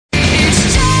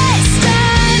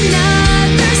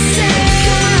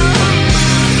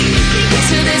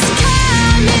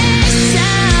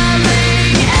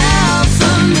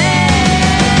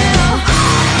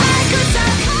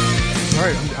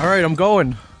right, I'm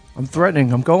going. I'm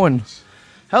threatening. I'm going.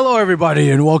 Hello,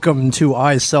 everybody, and welcome to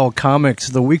I Sell Comics,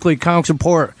 the weekly comics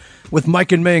report with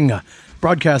Mike and Ming,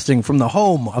 broadcasting from the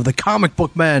home of the comic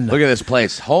book men. Look at this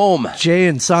place. Home. Jay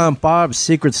and Silent Bob's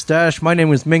Secret Stash. My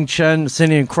name is Ming Chen.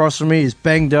 Sitting across from me, he's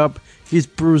banged up. He's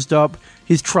bruised up.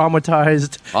 He's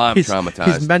traumatized. I'm traumatized.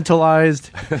 He's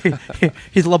mentalized.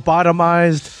 He's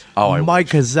lobotomized. Mike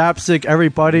Zapsik,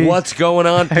 everybody. What's going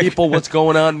on, people? What's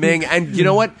going on, Ming? And you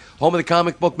know what? Home of the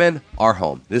comic book men, our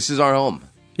home. This is our home.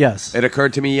 Yes. It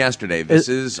occurred to me yesterday. This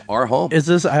is our home. Is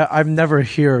this? I'm never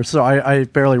here, so I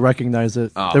barely recognize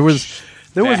it. Oh, there was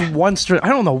one I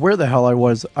don't know where the hell I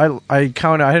was. I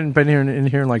counted. I hadn't been in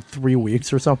here in like 3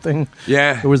 weeks or something.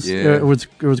 Yeah. It was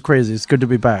crazy. It's good to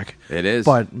be back. It is.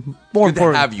 But more good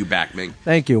important, to have you back, Ming.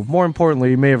 Thank you. More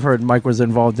importantly, you may have heard Mike was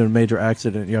involved in a major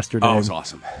accident yesterday. Oh, it was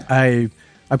awesome. I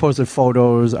posted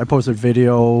photos. I posted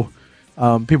video.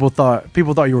 People thought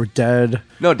you were dead.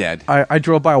 No, dead. I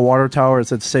drove by a water tower. It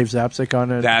said "Save Zapsik"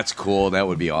 on it. That's cool. That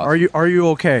would be awesome. Are you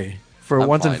okay?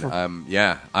 I'm fine.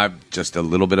 Yeah, I've just a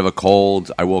little bit of a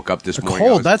cold. I woke up this morning.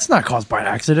 Cold? That's not caused by an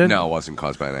accident. No, it wasn't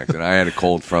caused by an accident. I had a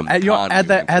cold from. Add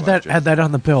that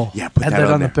on the bill. Yeah, put add that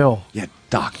on the bill. Yeah,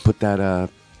 Doc, put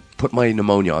my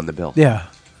pneumonia on the bill. Yeah,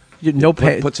 no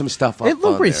pain. Put some stuff up. It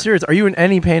looked pretty serious. Are you in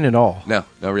any pain at all? No,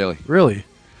 not really. Really?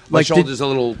 My shoulder's a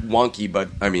little wonky, but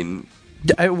I mean.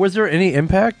 Was there any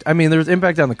impact? I mean, there was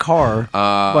impact on the car,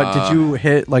 but did you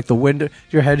hit like the window? Did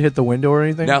your head hit the window or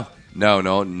anything?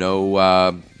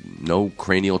 No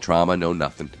cranial trauma, no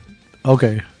nothing.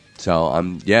 Okay. So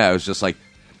it was just like,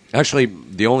 actually,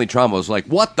 the only trauma was like,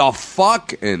 what the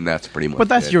fuck? And that's pretty much. But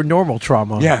that's it. your normal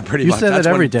trauma. Yeah, pretty much. You say that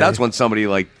every day. That's when somebody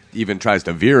like even tries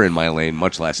to veer in my lane,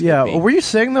 much less. Yeah. hit me. Were you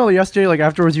saying though yesterday, like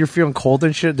afterwards, you're feeling cold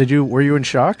and shit? Were you in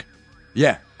shock?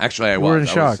 Yeah, actually, I was. You were in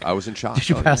shock. I was in shock. Did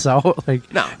you pass out?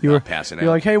 Like no, you were passing out.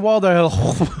 You're like, hey, Waldo.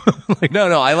 Like,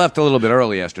 no, I left a little bit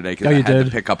early yesterday because I had did?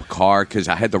 to pick up a car because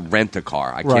I had to rent a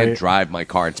car. I can't drive my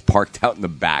car; it's parked out in the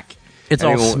back. It's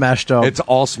all smashed up. It's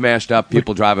all smashed up.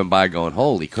 People driving by going,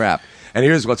 "Holy crap!" And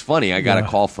here's what's funny: I got a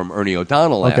call from Ernie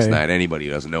O'Donnell last night. Anybody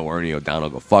who doesn't know Ernie O'Donnell,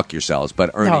 go fuck yourselves.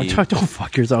 But Ernie, no, don't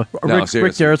fuck yourself. No, Rick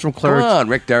Darris from Clerks. Come on,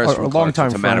 Rick Darris from Clerks.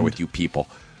 What's the matter with you people?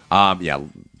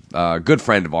 Good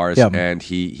friend of ours, and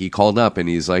he called up and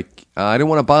he's like, I didn't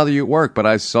want to bother you at work, but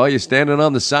I saw you standing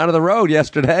on the side of the road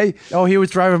yesterday. Oh, he was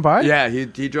driving by? Yeah, he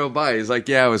drove by. He's like,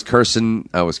 I was cursing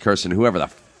whoever the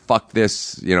fuck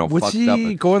this, was fucked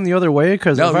he up. Going the other way?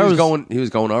 Because no, he was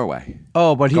going our way.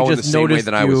 Oh, but he going just the same noticed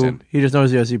way that I was in. He just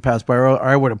noticed you as he passed by. Or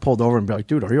I would have pulled over and be like,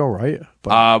 dude, are you all right?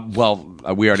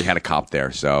 But, we already had a cop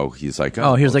there, so he's like,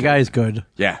 he's like, he's good.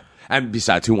 Yeah. And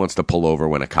besides, who wants to pull over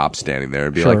when a cop's standing there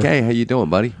and be like, hey, how you doing,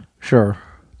 buddy? Sure.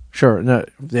 No,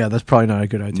 yeah, that's probably not a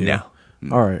good idea.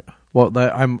 No. All right. Well,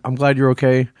 I'm glad you're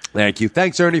okay. Thank you.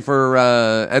 Thanks, Ernie, for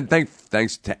and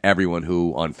thanks to everyone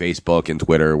who on Facebook and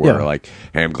Twitter were like,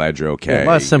 "Hey, I'm glad you're okay. Yeah, a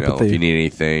lot of sympathy. If you need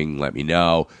anything, let me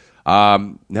know."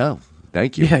 No,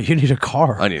 thank you. Yeah, you need a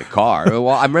car. I need a car. Well,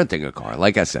 I'm renting a car.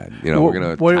 Like I said, we're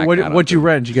gonna. What'd you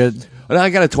rent? You get? I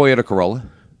got a Toyota Corolla.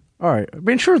 All right. I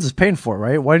mean, insurance is paying for it,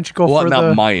 right? Why didn't you go for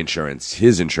not my insurance.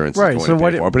 His insurance is going to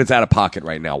pay for it, but it's out of pocket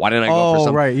right now. Why didn't I go for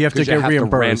something? Oh, right. You have to get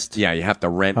reimbursed. You have to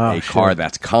rent a car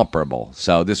that's comparable.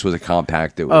 So this was a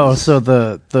compact. So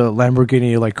the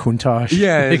Lamborghini, like Countach.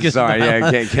 Yeah, sorry.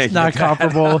 It's not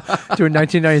comparable to a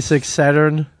 1996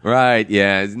 Saturn. Right,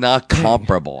 yeah. It's not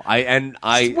comparable. I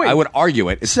would argue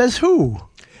it. Says who?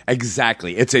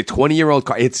 Exactly. It's a 20-year-old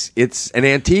car. It's an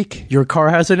antique. Your car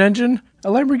has an engine? A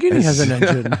Lamborghini has an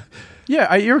engine.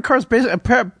 Yeah, your car's basically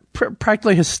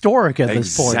practically historic at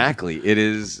this point. Exactly. It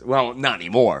is. Well, not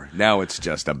anymore. Now it's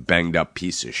just a banged up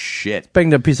piece of shit.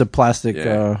 Banged up piece of plastic,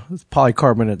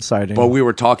 polycarbonate siding. Well, we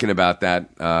were talking about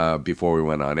that before we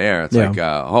went on air. It's like,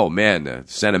 oh man, the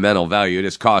sentimental value of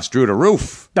this car is through the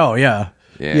roof. Oh yeah.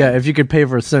 Yeah, if you could pay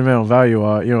for a sentimental value,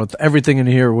 everything in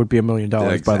here would be $1 million.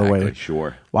 By the way,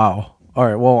 sure. Wow. All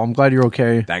right. Well, I'm glad you're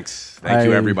okay. Thanks. Thank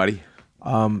you, everybody.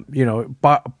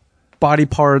 Body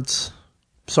parts,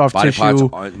 soft tissue,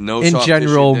 in soft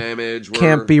general, tissue damage,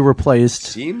 can't be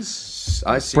replaced.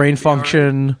 Brain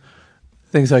function,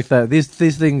 things like that. These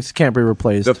things can't be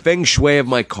replaced. The feng shui of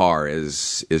my car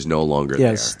is no longer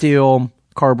there. Steel,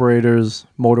 carburetors,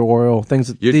 motor oil,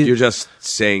 things. You're just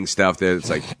saying stuff that it's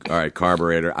like, all right,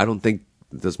 carburetor. I don't think,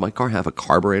 does my car have a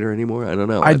carburetor anymore? I don't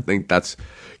know. I think that's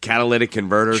catalytic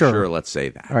converter. Sure, let's say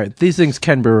that. All right, these things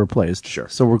can be replaced. Sure.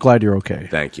 So we're glad you're okay.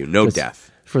 Thank you. No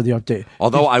death. For the update.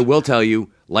 Although I will tell you,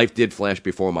 life did flash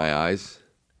before my eyes.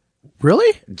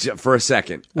 Really? For a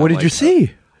second. What did you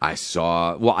see? I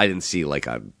saw, well, I didn't see like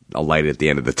a a light at the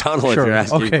end of the tunnel if Sure. you're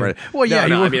asking Okay. for it. Well, yeah,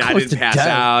 you were I mean, I close didn't to pass death.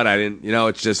 out. I didn't,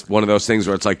 it's just one of those things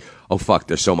where it's like, oh, fuck,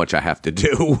 there's so much I have to do,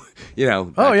 Oh, that yeah?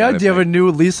 kind of Do you have a thing. new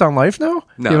lease on life now?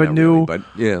 No, Do you have not a new... really,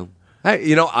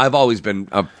 but, I've always been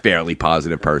a fairly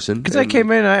positive person. Because I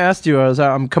came in and I asked you,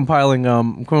 I'm compiling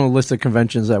I'm going to list of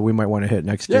conventions that we might want to hit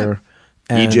next year.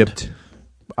 And Egypt.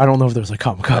 I don't know if there's a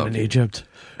Comic-Con in Egypt.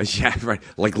 Yeah, right.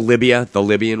 Like Libya, the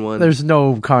Libyan one. There's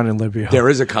no con in Libya. There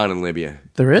is a con in Libya.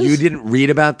 There is? You didn't read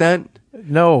about that?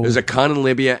 No. There's a con in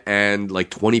Libya, and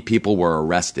like 20 people were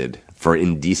arrested for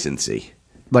indecency.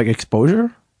 Like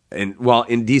exposure? And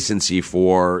indecency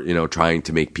for trying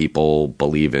to make people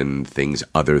believe in things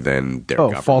other than their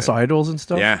government. False idols and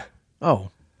stuff? Yeah,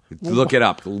 Oh. look it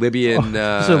up. Libyan.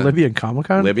 Is it Libyan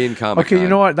Comic-Con? Libyan Comic-Con. Okay, you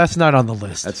know what? That's not on the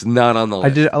list. That's not on the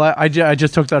list. I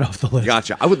just took that off the list.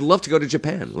 Gotcha. I would love to go to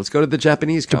Japan. Let's go to the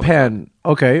Japanese Comic-Con. Japan.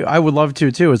 Okay, I would love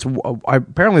to too. It's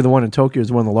apparently the one in Tokyo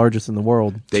is one of the largest in the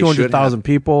world. They 200,000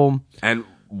 people. And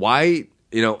why?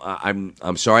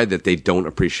 I'm sorry that they don't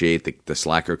appreciate the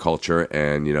slacker culture,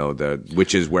 and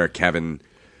which is where Kevin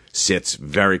sits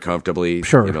very comfortably.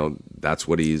 Sure. That's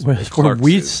what he's. Where Clark's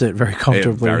we is- sit very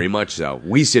comfortably. Very much so.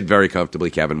 We sit very comfortably.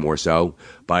 Kevin more so,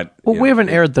 but We haven't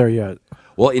aired there yet.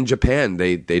 Well, in Japan,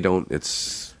 they don't.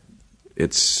 It's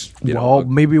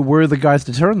Maybe we're the guys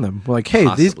to turn them. We're like, hey,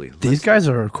 Possibly. these guys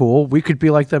are cool. We could be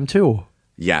like them too.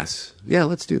 yes, yeah.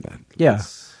 Let's do that. Yeah.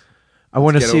 I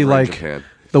want to get see over in like Japan.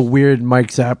 the weird Mike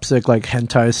Zapsik like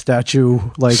hentai statue.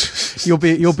 Like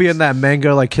you'll be in that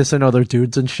manga like kissing other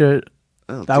dudes and shit.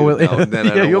 Oh, That dude, will, no, then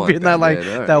I don't you'll want be in that like man.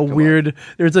 All right, that come weird. on.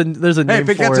 There's a Hey, name if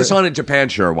it for gets it. us on in Japan,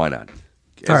 sure, why not?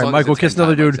 As All right, long Mike as will it's kiss hentai,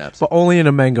 another dude, Mike Zapsik. but only in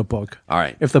a manga book. All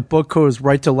right. If the book goes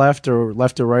right to left or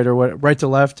left to right or what, right to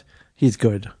left, he's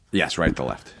good. Yes, right to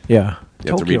left. Yeah,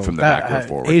 You have to read from the backward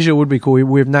forward. Asia would be cool.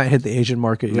 We have not hit the Asian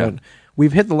market No. yet.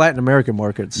 We've hit the Latin American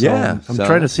market. So Yeah, I'm so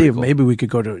trying to that's see if pretty cool. maybe we could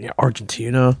go to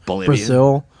Argentina, Bolivia.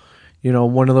 Brazil.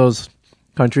 One of those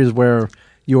countries where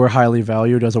you were highly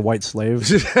valued as a white slave.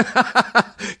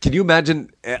 Can you imagine?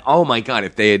 Oh my God!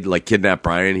 If they had like kidnapped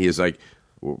Brian, he's like,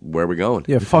 "Where are we going?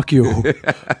 Yeah, fuck you.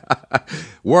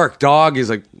 Work, dog." He's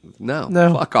like, "No,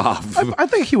 No. fuck off." I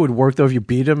think he would work though if you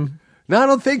beat him. No, I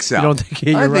don't think so. You don't think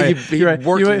he- I you're think right. he'd You're right.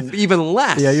 work You're right. even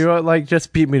less. Yeah, you're like,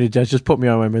 just beat me to death. Just put me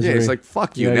out of my misery. Yeah, it's like,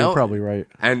 fuck you. Yeah, now. you're probably right.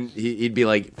 And he'd be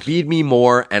like, feed me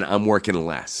more and I'm working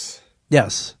less.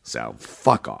 Yes. So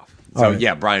fuck off. All So right.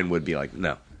 yeah, Brian would be like,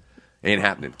 no, ain't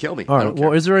happening. Kill me. All I right. don't care.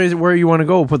 Well, is there where you want to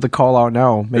go? Put the call out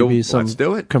now. Maybe Yo, some let's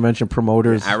do it. convention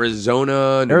promoters.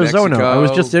 Arizona, New Arizona. Mexico. I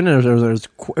was just in it.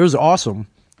 It was awesome.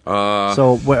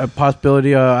 So a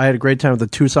possibility. I had a great time at the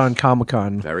Tucson Comic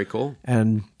Con, Very cool.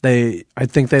 and I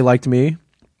think they liked me.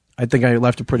 I think I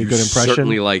left a pretty good impression.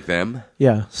 Certainly like them.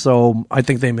 Yeah, so I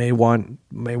think they may want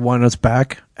us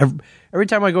back. Every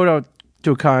time I go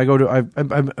to a con,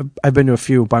 I've been to a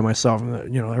few by myself.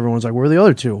 And, everyone's like, "Where are the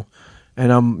other two?"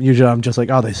 And I'm just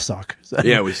like, "Oh, they suck."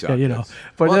 Yeah, we suck. Yeah, Yes.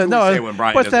 But Well, that's what no, we say when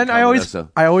Brian but doesn't then come with us, so.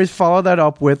 I always follow that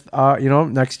up with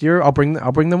next year I'll bring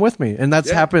them with me, and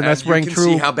that's happened. That's rang you can true.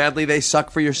 see how badly they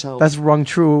suck for yourself. That's rung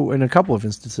true in a couple of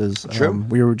instances. True.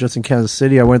 We were just in Kansas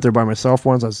City. I went there by myself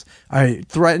once. I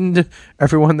threatened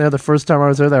everyone there the first time I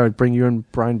was there that I would bring you and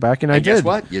Brian back, and I did. Guess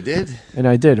what? You did. And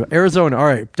I did. Arizona, all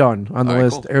right, done on the All right,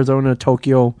 list. cool. Arizona,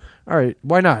 Tokyo, all right.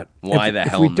 Why not? Why if, the if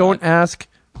hell we not? don't ask,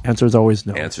 answer is always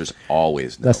no. Answer's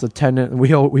always no. That's the tenet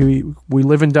we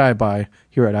live and die by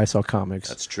here at ISL Comics.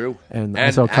 That's true. And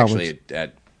ISL actually Comics.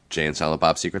 at Jay and Silent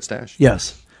Bob's Secret Stash.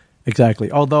 Yes,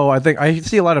 exactly. Although I think I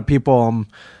see a lot of people.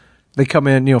 They come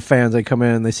in, fans. They come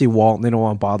in, they see Walt, and they don't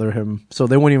want to bother him, so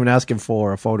they won't even ask him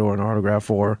for a photo or an autograph,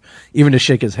 or even to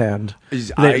shake his hand.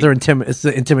 They're It's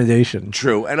the intimidation.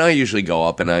 True. And I usually go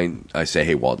up and I say,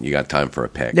 "Hey, Walt, you got time for a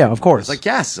pic?" Yeah, of course. It's like,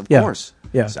 yes, of Yeah. course.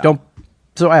 Yeah. So,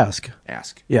 So ask.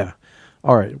 ask. Yeah.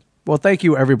 All right. Well, thank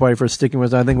you everybody for sticking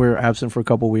with us. I think we were absent for a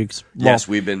couple weeks. Yes,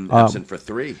 we've been absent for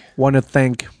 3. Want to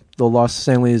thank the Los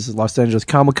Angeles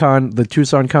Comic Con, the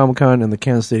Tucson Comic Con, and the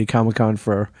Kansas City Comic Con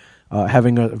for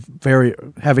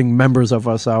having members of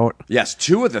us out. Yes,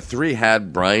 2 of the 3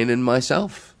 had Brian and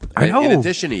myself. I know. In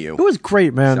addition to you. It was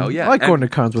great, man. So, yeah. I like And going to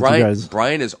cons with Brian, you guys.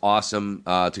 Brian is awesome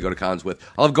to go to cons with.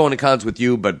 I love going to cons with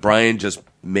you, but Brian just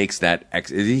makes that.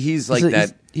 He's like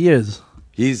that. He is.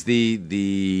 He's the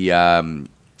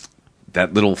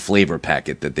that little flavor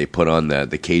packet that they put on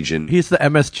the Cajun. He's the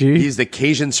MSG, He's the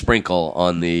Cajun sprinkle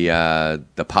on the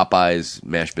Popeyes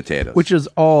mashed potatoes. which is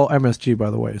all MSG, by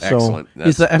the way. So Excellent.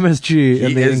 he's the MSG.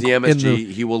 he is the MSG.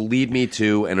 He will lead me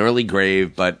to an early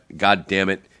grave, but god damn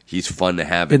it, he's fun to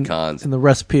have at cons. in the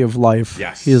recipe of life.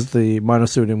 Yes. He is the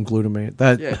monosodium glutamate.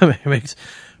 That Yeah. makes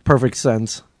perfect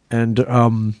sense. And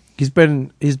he's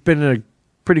been a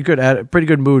pretty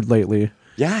good mood lately.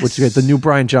 Yes. Which is good. The new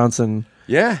Brian Johnson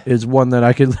is one that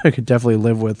I could definitely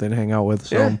live with and hang out with.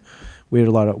 So we had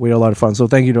a lot of fun. So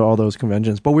thank you to all those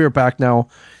conventions. But we are back now.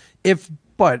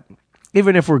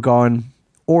 Even if we're gone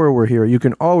or we're here, you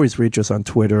can always reach us on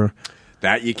Twitter.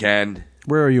 That you can.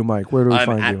 Where are you, Mike? Where do we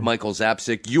find you? I'm at Michael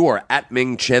Zapsik. You are at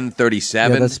Ming Chen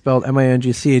 37. Yeah, that's spelled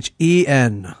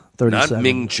MINGCHEN 37. Not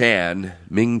Ming Chan.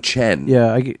 Ming Chen.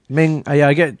 Yeah,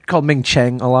 I get called Ming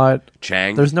Cheng a lot.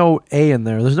 Chang. There's no A in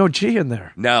there. There's no G in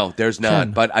there. No, there's not.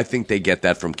 Chen. But I think they get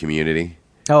that from Community.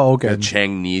 Oh, okay. The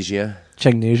Changnesia.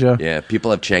 Changnesia. Yeah,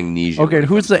 people have Changnesia. Okay, and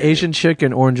who's the Asian chick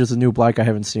in Orange is the New Black? I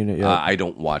haven't seen it yet. I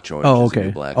don't watch Orange is the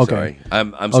New Black. Sorry.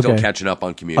 I'm still catching up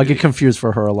on Community. I get confused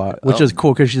for her a lot, which is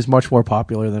cool because she's much more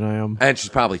popular than I am. And she's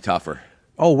probably tougher.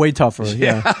 Oh, way tougher.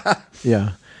 Yeah.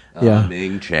 Yeah.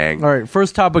 Ming Chang. All right,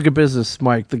 first topic of business,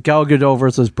 Mike. The Gal Gadot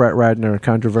versus Brett Ratner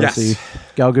controversy. Yes.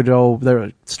 Gal Gadot,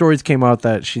 there stories came out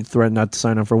that she threatened not to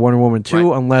sign on for Wonder Woman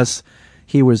 2 unless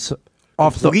he was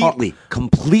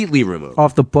completely removed.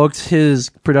 Off the books. His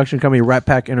production company, Rat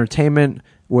Pack Entertainment,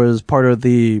 was part of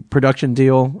the production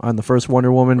deal on the first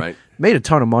Wonder Woman. Right. Made a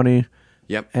ton of money.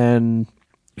 Yep. And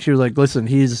she was like, listen,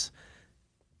 he's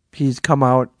come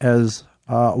out as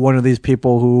one of these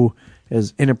people who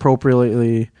is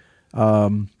inappropriately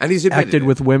and he's acted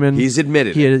with women. He's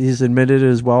admitted He's admitted it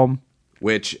as well.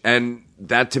 And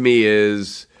that to me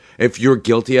is, if you're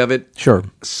guilty of it, Sure.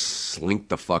 slink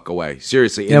the fuck away.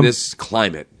 Seriously, in this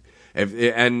climate.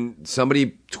 And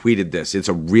somebody tweeted this. It's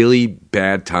a really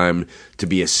bad time to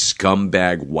be a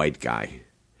scumbag white guy.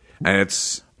 And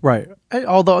it's... Right.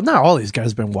 Although not all these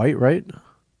guys have been white, right?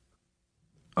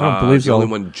 I don't believe the so. only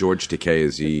one, George Takei,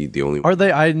 is the only one. Are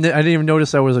they? I didn't even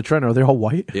notice that was a trend. Are they all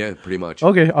white? Yeah, pretty much.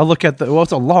 Okay, I'll look at the... Well,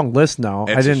 it's a long list now.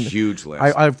 It's a huge list.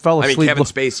 I fell asleep. I mean, Kevin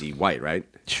Spacey, white, right?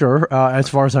 Sure. As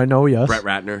far as I know, yes. Brett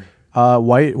Ratner?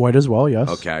 White as well, yes.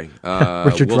 Okay.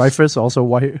 Richard Dreyfuss, also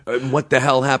white. What the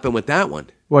hell happened with that one?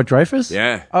 What, Dreyfuss?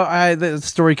 Yeah. The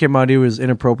story came out he was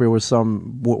inappropriate with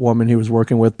some woman he was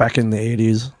working with back in the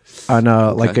 80s on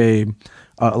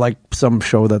like some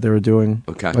show that they were doing.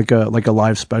 Okay. Like a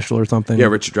live special or something. Yeah,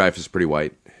 Richard Dreyfuss is pretty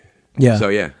white. Yeah. So,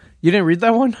 yeah. You didn't read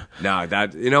that one? No,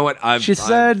 you know what? She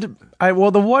said, the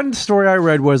one story I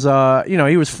read was,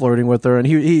 he was flirting with her, and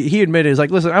he admitted, he's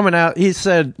like, listen, he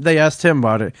said, they asked him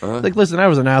about it. Like, listen, I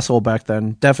was an asshole back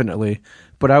then, definitely,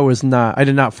 but I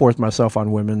did not force myself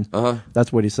on women.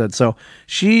 That's what he said. So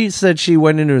she said she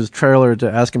went into his trailer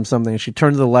to ask him something, and she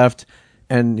turned to the left,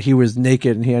 and he was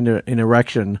naked, and he had an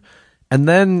erection. And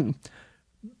then,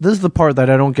 this is the part that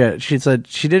I don't get. She said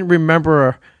she didn't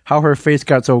remember how her face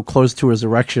got so close to his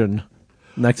erection.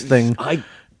 Next thing.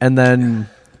 And then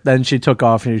she took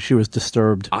off and she was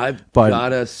disturbed. I've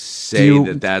gotta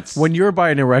say that's... When you're by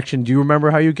an erection, do you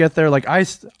remember how you get there? Like,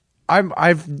 first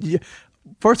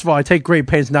of all, I take great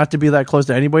pains not to be that close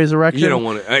to anybody's erection. You don't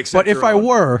want to... But if I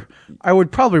were, I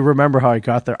would probably remember how I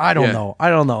got there. I don't know.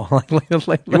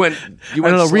 You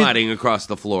went sliding across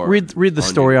the floor. Read the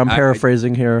story. I'm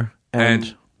paraphrasing here.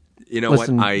 And you know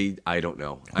listen, what? I don't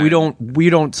know. We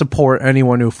don't support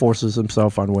anyone who forces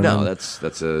himself on women. No,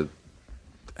 that's a...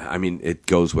 I mean, it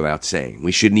goes without saying.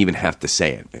 We shouldn't even have to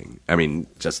say it. I mean,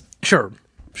 just... Sure.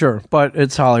 But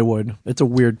it's Hollywood. It's a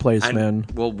weird place, man.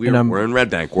 Well, we're in Red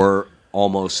Bank. We're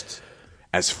almost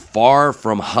as far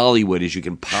from Hollywood as you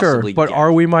can possibly get. But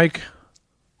are we, Mike?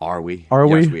 Are we?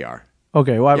 Yes, we are.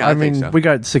 Okay, well, yeah, I mean, so. We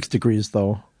got 6 degrees,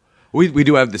 though. We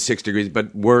do have the 6 degrees,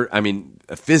 but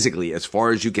physically, as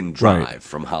far as you can drive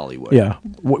from Hollywood. Yeah.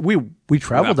 We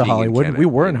traveled to Hollywood. We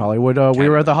were in Hollywood. We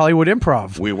were at the Hollywood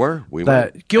Improv. We were.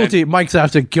 Guilty. Mike's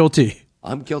after guilty.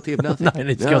 I'm guilty of nothing.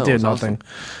 Guilty of nothing.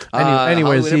 Awesome.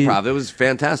 Anyways, Improv. It was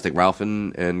fantastic. Ralph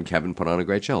and Kevin put on a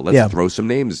great show. Let's throw some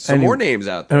more names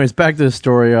out there. Anyways, back to the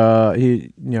story.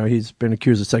 He's been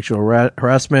accused of sexual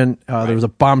harassment. There was a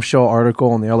bombshell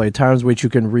article in the LA Times, which you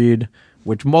can read,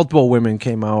 which multiple women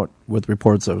came out with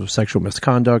reports of sexual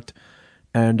misconduct.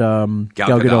 And Gal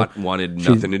Gadot wanted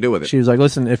nothing to do with it. She was like,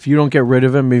 listen, if you don't get rid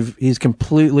of him,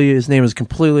 his name is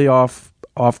completely off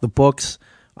the books,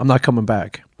 I'm not coming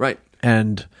back. Right.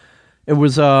 And it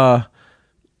was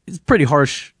it's pretty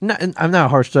harsh. I'm not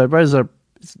harsh to it, but it's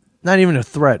not even a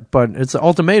threat, but it's an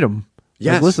ultimatum.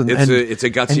 Yes, like, listen, it's a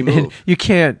gutsy move. And you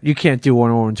can't do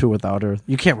Wonder Woman 2 without her.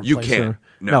 You can't replace her.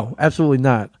 No, absolutely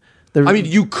not.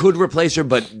 You could replace her,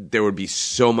 but there would be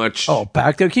so much... Oh,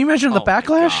 can you imagine the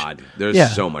backlash? God,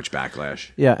 there's so much backlash.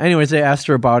 Yeah, anyways, they asked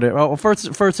her about it. Well,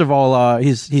 first of all,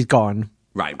 he's gone.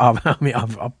 Right. I mean,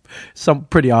 some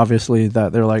pretty obviously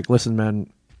that they're like, listen,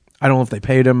 man, I don't know if they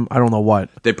paid him. I don't know what.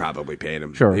 They probably paid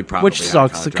him. Sure. Which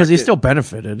sucks because he still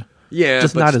benefited. Yeah,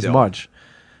 just not as much.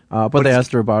 But they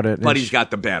asked her about it. But he's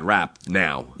got the bad rap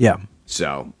now. Yeah.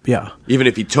 So Yeah. even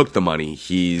if he took the money,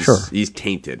 he's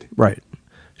tainted. Right.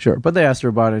 Sure. But they asked her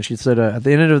about it, and she said, at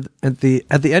the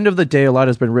end of the day, a lot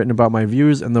has been written about my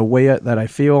views and the way that I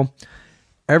feel.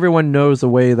 Everyone knows the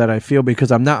way that I feel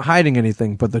because I'm not hiding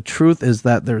anything. But the truth is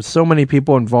that there's so many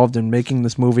people involved in making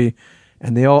this movie,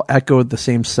 and they all echoed the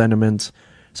same sentiments.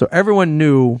 So everyone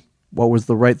knew what was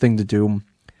the right thing to do,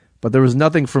 but there was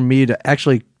nothing for me to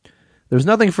actually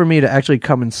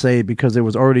come and say because it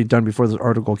was already done before this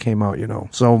article came out,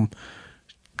 So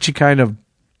she kind of,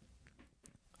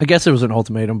 I guess it was an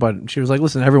ultimatum, but she was like,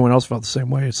 listen, everyone else felt the same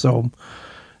way. So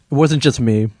it wasn't just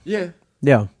me. Yeah.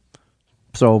 Yeah.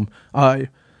 So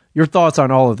your thoughts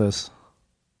on all of this?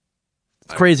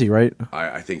 It's crazy, right?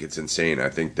 I think it's insane. I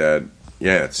think that,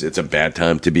 it's a bad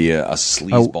time to be a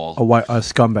sleazeball. A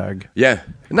scumbag. Yeah.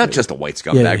 Not just a white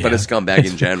scumbag, but a scumbag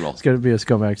in general. It's going to be a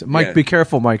scumbag. Mike, be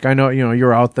careful, Mike. I know,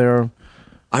 you're out there.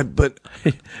 I'm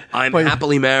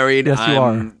happily married. Yes, you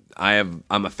are.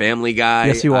 I'm a family guy.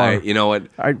 Yes, you are. You know what?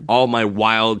 All my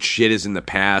wild shit is in the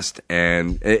past,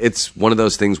 and it's one of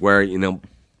those things where,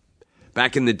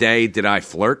 back in the day, did I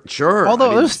flirt? Sure.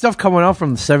 Although there's stuff coming out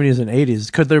from the 70s and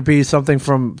 80s. Could there be something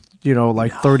from,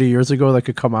 30 years ago that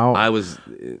could come out? I was,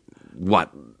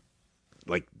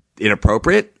 like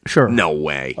inappropriate? Sure. No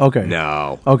way. Okay.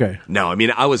 No. Okay. No, I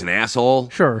mean, I was an asshole.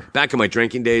 Sure. Back in my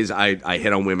drinking days, I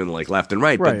hit on women like left and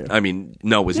right. Right. But, I mean,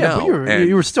 no was yeah, no. But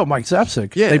you were still Mike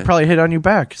Zapsik. Yeah. They probably hit on you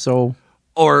back, so...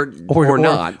 Or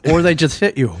not. Or they just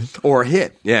hit you. Or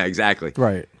hit. Yeah, exactly.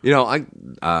 Right.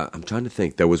 I'm trying to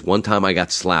think. There was one time I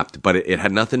got slapped, but it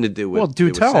had nothing to do with, do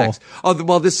tell. Sex. Oh,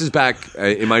 well, this is back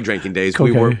in my drinking days.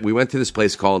 Okay. We went to this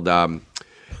place called,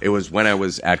 it was when I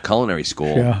was at culinary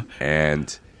school. Yeah.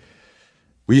 And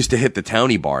we used to hit the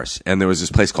townie bars. And there was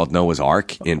this place called Noah's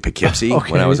Ark in Poughkeepsie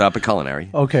Okay. when I was up at culinary.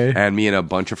 Okay. And me and a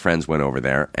bunch of friends went over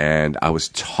there. And I was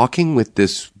talking with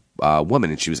this woman,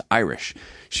 and she was Irish.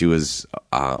 She was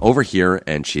over here,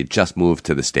 and she had just moved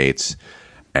to the States.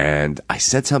 And I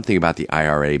said something about the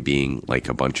IRA being like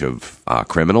a bunch of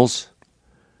criminals.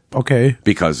 Okay.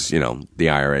 Because, the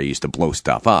IRA used to blow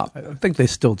stuff up. I think they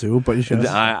still do, but you should.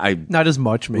 Not as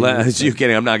much, maybe. You're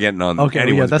kidding. I'm not getting on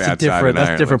anyone's that's bad side in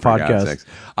that's a different Ireland,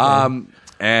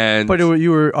 podcast. But you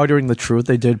were uttering the truth.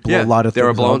 They did blow a lot of things up. They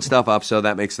were blowing stuff up, so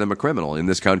that makes them a criminal. In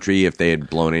this country, if they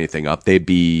had blown anything up, they'd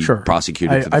be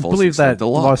prosecuted to the full extent of the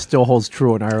law. I believe that law still holds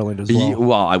true in Ireland as well.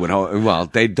 Well, I would hope. Well,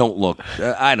 they don't look.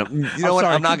 I don't. You know what?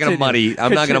 I'm not going to muddy.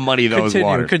 I'm not going to muddy those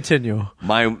waters. Continue.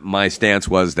 My stance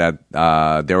was that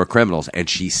they were criminals, and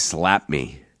she slapped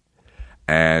me,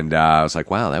 and I was like,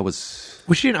 "Wow, that was."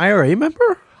 Was she an IRA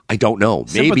member? I don't know.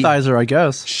 Maybe sympathizer, I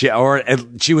guess. She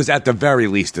was at the very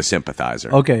least a sympathizer.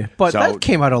 Okay, but that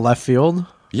came out of left field.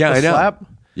 Yeah, I know. Slap.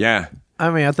 Yeah.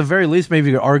 I mean, at the very least, maybe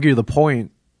you could argue the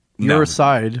point. Your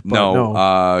side. But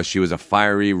no. She was a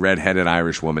fiery, redheaded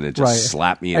Irish woman that just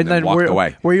slapped me and then walked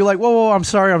away. Were you like, whoa, I'm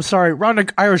sorry. Round of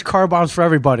Irish car bombs for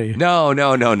everybody. No.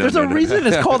 There's a reason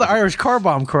it's called the Irish car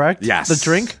bomb, correct? Yes. The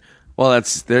drink? Well,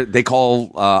 they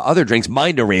call other drinks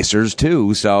mind erasers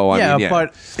too. So I mean,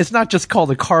 but it's not just called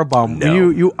a car bomb.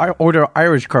 No. You order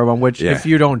Irish car bomb, which if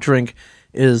you don't drink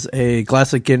is a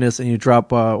glass of Guinness and you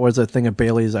drop what is that thing of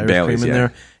Bailey's cream in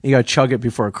there. You got to chug it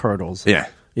before it curdles. Yeah.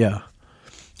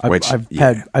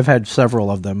 I've had several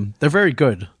of them. They're very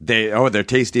good. They're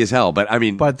tasty as hell. But I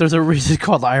mean, there's a reason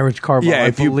called Irish car bomb. Yeah,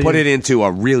 if you put it into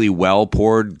a really well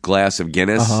poured glass of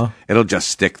Guinness, it'll just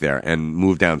stick there and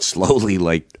move down slowly,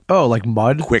 like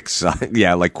mud, quicksand.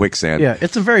 Yeah, like quicksand. Yeah,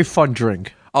 it's a very fun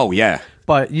drink. Oh yeah.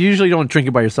 But you usually don't drink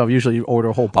it by yourself. Usually you order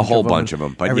a whole bunch of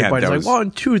them. But everybody's like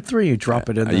 1, 2, 3. You drop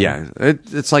it in there. Yeah,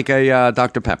 it's like a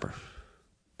Dr. Pepper.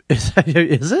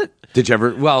 Is it? Did you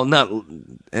ever? Well, not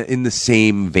in the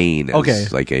same vein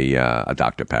as like a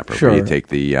Dr. Pepper. Sure. Where you take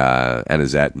the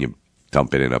anisette and you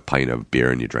dump it in a pint of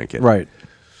beer and you drink it. Right.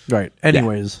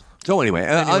 Anyways. Yeah. So anyway,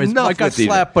 I got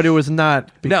slapped, but it was not.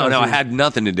 No, it had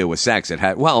nothing to do with sex. It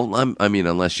had I mean,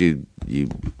 unless you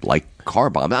like car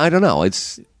bomb, I don't know.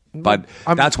 But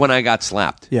that's when I got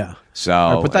slapped. Yeah.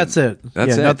 So, but that's it.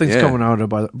 That's it. Nothing's coming out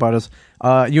about us.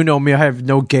 You know me. I have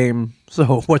no game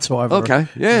whatsoever. Okay.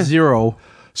 Yeah. Zero.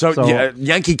 So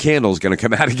Yankee Candle's going to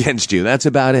come out against you. That's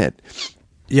about it.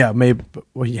 Yeah, maybe.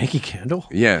 Yankee Candle?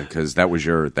 Yeah, because that was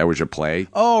your play.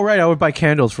 Oh, right. I would buy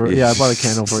candles for. Yeah, I bought a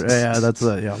candle for. Yeah, that's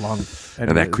long. Anyway.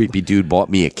 And that creepy dude bought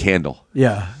me a candle.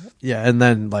 Yeah, and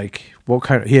then what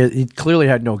kind of? He clearly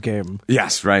had no game.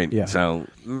 Yes, right. Yeah. So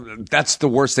that's the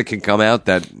worst that can come out.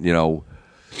 That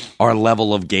our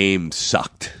level of game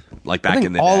sucked. Like back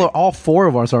in the day. All four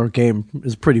of us, our game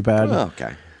is pretty bad. Oh,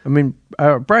 okay. I mean,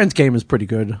 Brian's game is pretty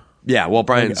good. Yeah, well,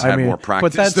 Brian's had more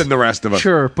practice than the rest of us.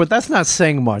 Sure, but that's not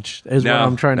saying much, is what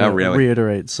I'm trying to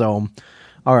reiterate. So,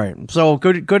 all right. So,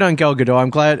 good on Gal Gadot. I'm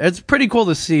glad. It's pretty cool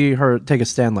to see her take a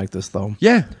stand like this, though.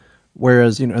 Yeah.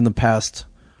 Whereas, in the past,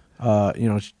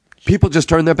 people just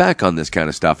turn their back on this kind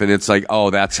of stuff, and it's like,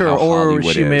 oh, that's how Hollywood is.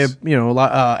 Or she may have,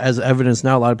 as evidence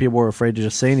now, a lot of people were afraid to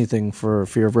just say anything for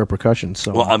fear of repercussions.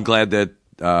 So, well, I'm glad that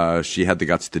she had the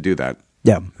guts to do that.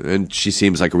 Yeah. And she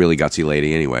seems like a really gutsy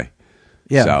lady anyway.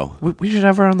 Yeah, so we should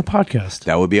have her on the podcast.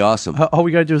 That would be awesome. All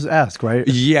we gotta do is ask, right?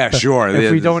 Yeah, sure. If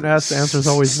we don't ask, the answer's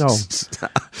always no.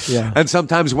 Yeah, and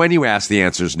sometimes when you ask, the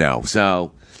answer's no.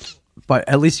 So, but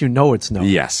at least it's no.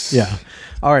 Yes. Yeah.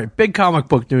 All right. Big comic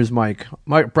book news, Mike.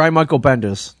 Brian Michael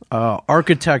Bendis,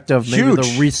 architect of maybe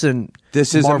the recent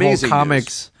Marvel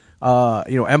Comics,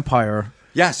 empire.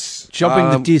 Yes.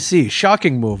 Jumping to DC.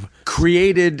 Shocking move.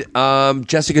 Created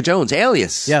Jessica Jones,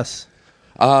 Alias. Yes.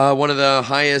 One of the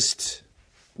highest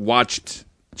watched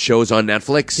shows on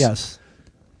Netflix. Yes.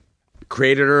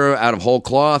 Created her out of whole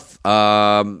cloth.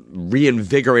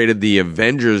 Reinvigorated the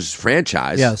Avengers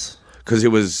franchise. Yes. Because it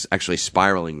was actually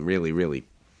spiraling really, really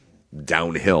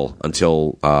downhill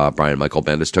until Brian Michael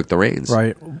Bendis took the reins.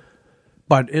 Right.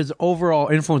 But his overall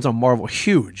influence on Marvel,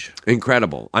 huge.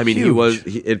 Incredible. I mean,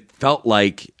 it felt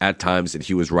like at times that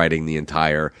he was writing the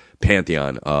entire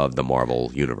pantheon of the Marvel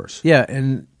universe. Yeah,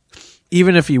 and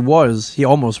even if he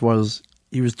almost was,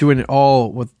 he was doing it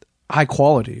all with high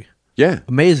quality. Yeah.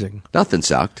 Amazing. Nothing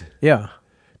sucked. Yeah.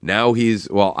 Now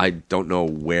I don't know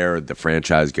where the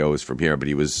franchise goes from here, but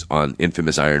he was on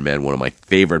Infamous Iron Man, one of my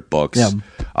favorite books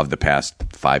of the past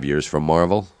 5 years from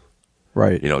Marvel.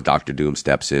 Right. Dr. Doom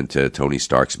steps into Tony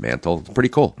Stark's mantle. It's pretty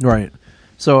cool. Right.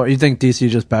 So you think DC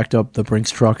just backed up the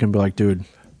Brinks truck and be like, dude,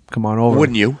 come on over?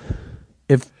 Wouldn't you?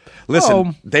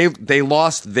 Listen, they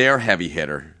lost their heavy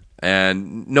hitter.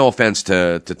 And no offense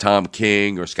to Tom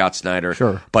King or Scott Snyder.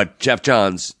 Sure. But Jeff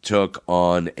Johns took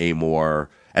on a more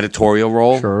editorial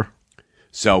role. Sure.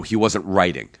 So he wasn't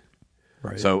writing.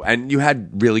 Right. So, and you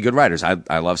had really good writers. I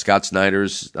love Scott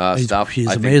Snyder's stuff. He's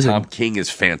I amazing. think Tom King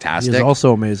is fantastic. He's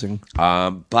also amazing.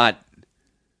 But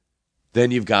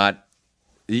then you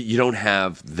don't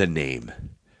have the name.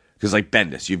 Because like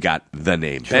Bendis, you've got the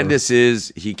name. Sure.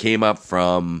 Bendis he came up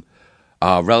from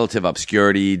relative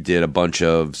obscurity, did a bunch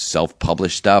of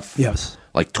self-published stuff. Yes.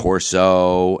 Like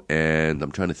Torso, and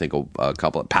I'm trying to think of a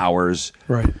couple of Powers.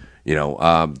 Right.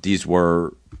 These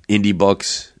were indie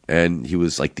books. And he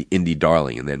was like the indie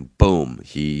darling, and then boom,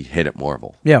 he hit at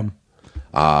Marvel. Yeah.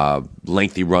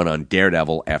 Lengthy run on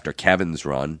Daredevil after Kevin's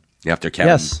run. After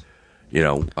Kevin,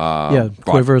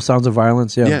 Quiver, Sounds of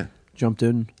Violence. Yeah. Jumped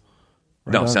in.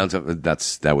 Right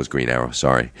that was Green Arrow.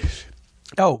 Sorry.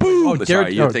 Sorry,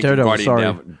 you're thinking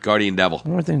Daredevil. Guardian Devil.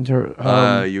 I'm thinking,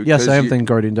 yes, I am thinking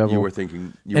Guardian Devil. You were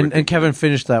thinking, and Kevin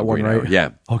finished that one, right? Arrow.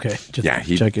 Yeah. Okay.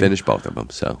 He finished both of them,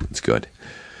 so it's good.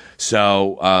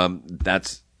 So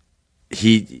that's.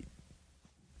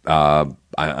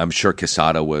 I'm sure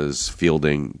Quesada was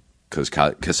fielding because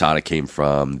Quesada came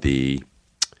from the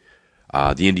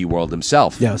indie world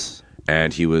himself. Yes,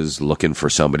 and he was looking for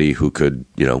somebody who could,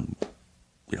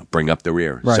 bring up the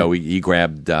rear. Right. So he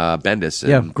grabbed Bendis.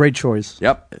 And, great choice.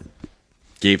 Yep,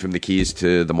 gave him the keys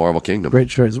to the Marvel Kingdom. Great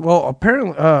choice. Well,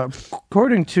 apparently,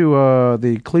 according to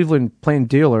the Cleveland Plain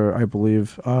Dealer, I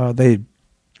believe they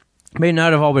may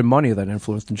not have all been money that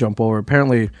influenced the jump over.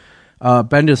 Apparently.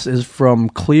 Bendis is from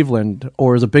Cleveland,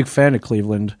 or is a big fan of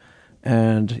Cleveland,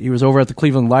 and he was over at the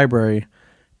Cleveland Library,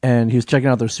 and he was checking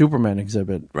out their Superman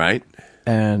exhibit. Right.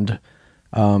 And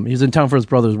he was in town for his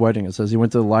brother's wedding. It says he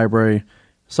went to the library,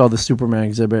 saw the Superman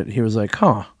exhibit. He was like,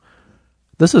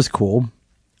 this is cool.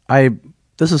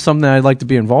 This is something I'd like to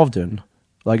be involved in.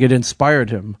 Like, it inspired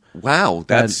him. Wow,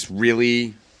 that's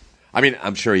really... I mean,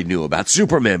 I'm sure he knew about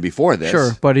Superman before this.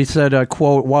 Sure, but he said,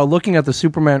 quote, while looking at the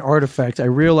Superman artifact, I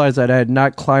realized that I had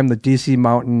not climbed the DC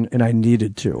mountain and I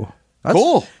needed to.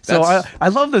 Cool. So I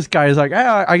love this guy. He's like,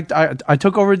 I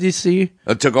took over DC.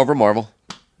 Took over Marvel.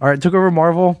 All right, took over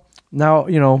Marvel. Now,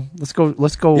 let's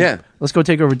go. Yeah. Let's go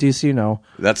take over DC now.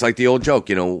 That's like the old joke,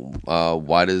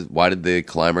 why did the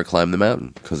climber climb the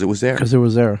mountain? Because it was there. Because it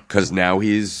was there. Because now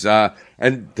he's,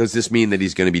 and does this mean that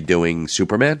he's going to be doing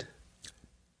Superman?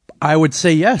 I would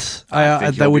say yes.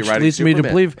 That which leads me to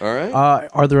believe. All right.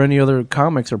 Are there any other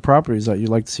comics or properties that you'd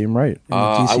like to see him write?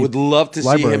 I would love to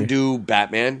see him do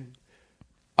Batman.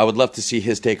 I would love to see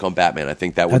his take on Batman. I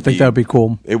think that would be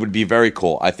cool. It would be very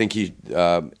cool. I think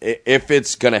if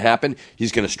it's going to happen,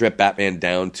 he's going to strip Batman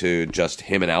down to just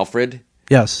him and Alfred.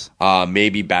 Yes.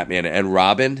 Maybe Batman and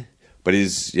Robin, but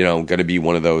he's going to be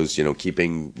one of those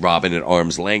keeping Robin at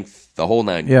arm's length the whole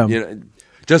nine. Yeah.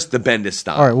 Just the Bendis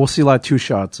style. All right, we'll see a lot of two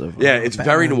shots of. Yeah, it's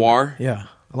very noir. Yeah,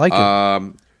 I like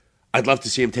it. I'd love to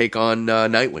see him take on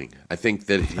Nightwing. I think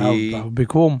that That would be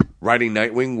cool. writing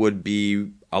Nightwing would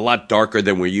be a lot darker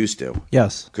than we're used to.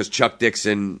 Yes, Because Chuck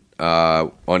Dixon,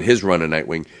 on his run of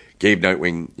Nightwing, gave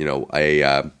Nightwing,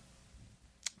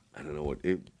 I don't know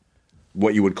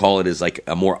what you would call it, is like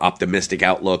a more optimistic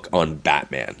outlook on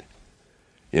Batman.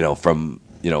 From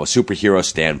a superhero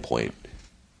standpoint.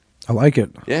 I like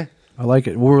it. Yeah, I like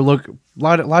it. We're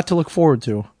lot to look forward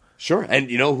to. sure. And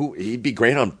who he'd be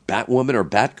great on, Batwoman or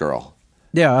Batgirl.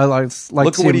 Yeah, I like.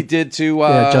 Look at what he did to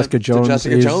Jessica Jones.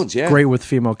 Jessica Jones, yeah, great with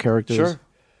female characters. sure.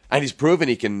 And he's proven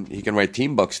he can write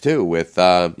team books too with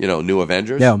New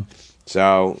Avengers. Yeah.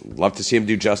 So love to see him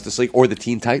do Justice League or the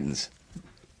Teen Titans.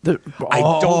 I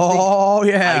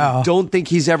don't think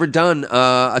he's ever done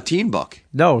a teen book.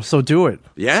 No, so do it.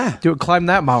 Yeah, Do it. Climb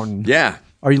that mountain. yeah.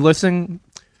 Are you listening?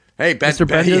 Hey, Mr.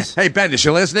 Bendis? Hey, Bendis,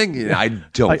 you listening? I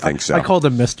don't think so. I called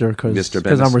him Mr. Mr.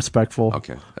 because Bendis? I'm respectful.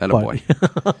 Okay, attaboy.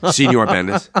 Senior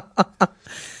Bendis.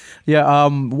 Yeah.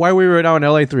 While we were out in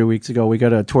LA 3 weeks ago, we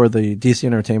got a tour of the DC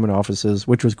Entertainment offices,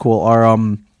 which was cool. Our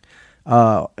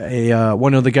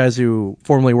one of the guys who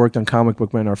formerly worked on Comic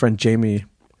Book Man, our friend Jamie,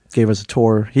 gave us a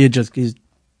tour. He's just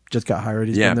got hired.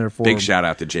 He's been there for big shout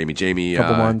out to Jamie. Jamie,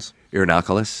 couple months.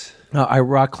 Ironocolis.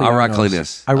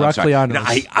 Iraklianos. No,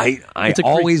 I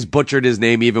always butchered his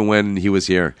name even when he was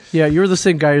here. Yeah, you're the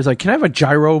same guy who's like, can I have a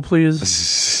gyro, please?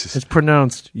 It's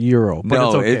pronounced Euro. But No,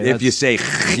 it's okay. if you say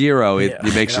hero, it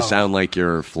Yeah, makes you sound like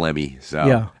you're phlegmy. So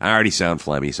Yeah. I already sound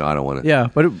phlegmy, so I don't want to. Yeah,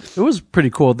 but it was pretty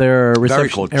cool. Their reception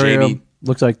cool. area Jamie.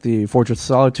 looks like the Fortress of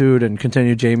Solitude, and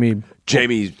continue Jamie.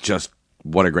 Jamie's just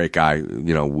what a great guy.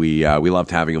 We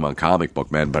loved having him on Comic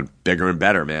Book Man, but bigger and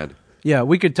better, man. Yeah,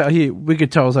 we could tell. We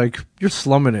could tell. I was like, you're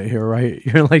slumming it here, right?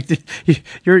 You're like,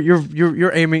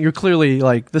 you're aiming. You're clearly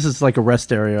like, this is like a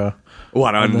rest area.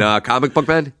 What on Comic Book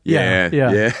Man? Yeah.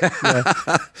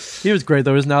 He was great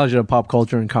though. His knowledge of pop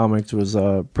culture and comics was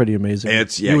pretty amazing.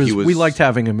 We liked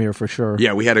having him here for sure.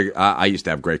 Yeah, we had I used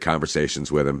to have great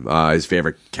conversations with him. His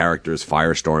favorite character is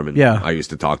Firestorm, and Yeah. I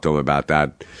used to talk to him about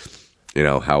that.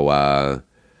 How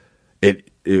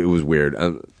it was weird.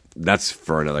 That's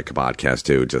for another podcast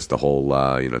too. Just the whole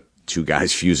two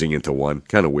guys fusing into one,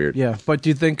 kind of weird. Yeah, but do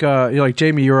you think you're like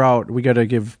Jamie? You're out. We got to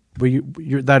give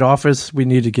that office. We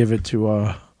need to give it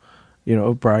to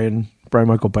Brian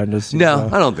Michael Bendis. No,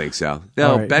 I don't think so.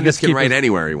 No, right, Bendis can write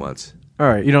anywhere he wants. All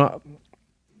right,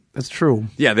 that's true.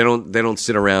 Yeah, they don't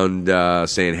sit around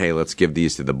saying, "Hey, let's give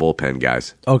these to the bullpen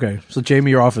guys." Okay, so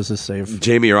Jamie, your office is safe.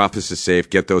 Jamie, your office is safe.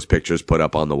 Get those pictures put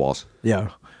up on the walls. Yeah.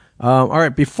 All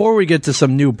right. Before we get to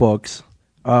some new books,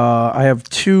 I have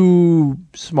two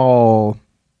small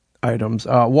items.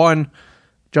 One,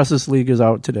 Justice League is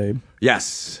out today,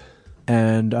 Yes.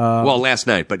 and Last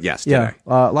night, but yes, today.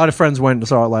 a lot of friends went and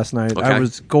saw it last night. Okay. I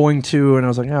was going to, and I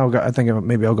was like, I think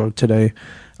maybe I'll go today.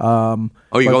 Oh,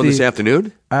 you going this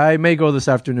afternoon? I may go this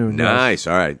afternoon. yes. Nice.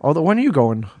 All right. Although, when are you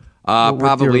going?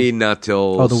 Probably not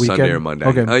till the weekend? Sunday or Monday.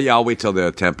 Okay. Yeah, I'll wait till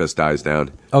the tempest dies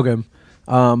down. Okay.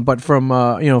 But from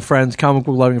friends, comic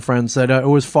book loving friends, said it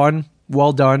was fun,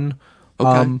 well done.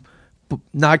 Okay.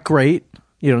 Not great,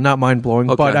 not mind blowing,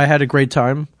 Okay. but I had a great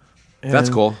time. That's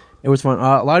And cool. It was fun.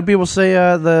 A lot of people say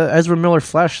the Ezra Miller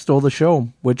Flash stole the show,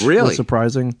 which Really? was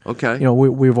surprising. Okay.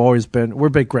 We're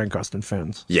big Grant Gustin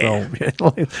fans. Yeah.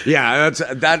 So, Yeah,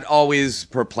 that always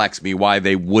perplexed me why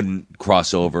they wouldn't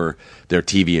cross over their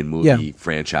TV and movie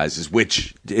franchises,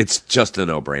 which it's just a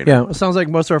no-brainer. yeah. It sounds like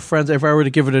most of our friends, if I were to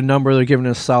give it a number, they're giving it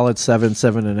a solid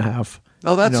 7.5.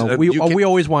 Oh, that's we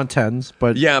always want 10s,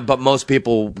 but Yeah, but most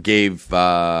people gave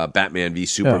Batman v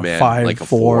Superman 5, like a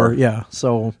 4. Yeah,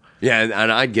 so Yeah,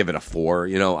 and I'd give it a 4.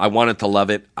 I wanted to love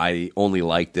it. I only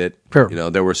liked it. Sure.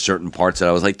 There were certain parts that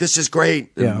I was like, this is great.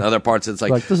 And Yeah. other parts it's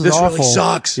like this is this awful. really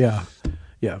sucks. Yeah,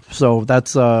 yeah. So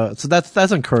that's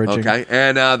encouraging. Okay.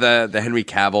 And the Henry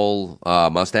Cavill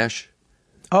mustache.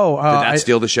 Oh, Did that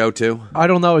steal the show too? I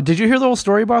don't know. Did you hear the whole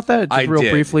story about that? Just I real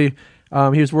did. briefly.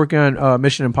 He was working on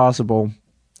Mission Impossible.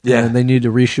 Yeah. And they needed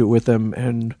to reshoot with him,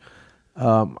 and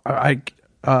I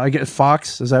guess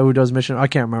Fox, is that who does Mission? I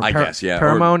can't remember. I guess, yeah.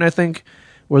 Paramount, I think,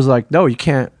 was like, no, you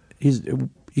can't.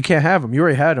 You can't have him. You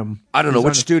already had him. I don't know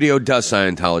which studio does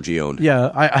Scientology own. Yeah,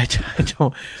 I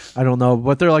don't know.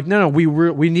 But they're like, no, we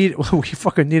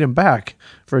fucking need him back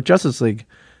for Justice League.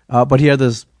 But he had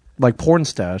this like porn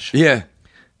stash. Yeah.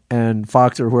 And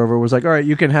Fox or whoever was like, all right,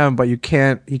 you can have him, but he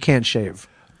can't shave.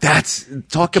 That's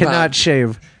Cannot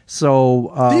shave.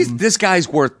 So this guy's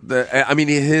worth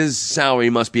his salary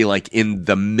must be like in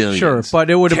the millions. sure, but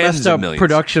it would have Tens messed of up millions.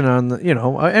 production on the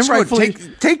and Sure, rightfully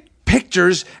take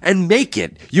pictures and make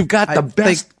it. You've got the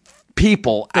best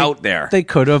people out there. They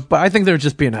could have, but I think they're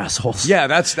just being assholes. Yeah,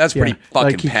 that's pretty fucking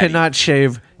like, you petty. cannot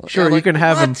shave. Sure, like, you can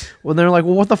have him. what? Well, they're like,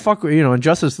 well, what the fuck? In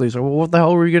Justice League, so, well, what the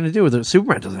hell were you going to do with it?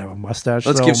 Superman doesn't have a mustache.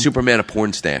 Let's so, give Superman a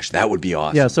porn stash. That would be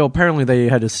awesome. Yeah, so apparently they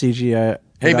had to CGI.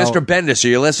 Hey, Mr. Bendis, are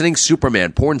you listening?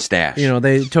 Superman porn stash.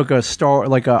 They took a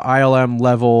ILM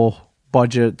level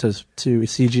budget to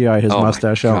CGI his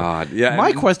mustache out. God. Yeah,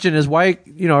 My question is why,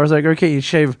 I was like, okay, you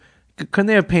shave. Couldn't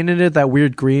they have painted it that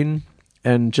weird green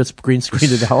and just green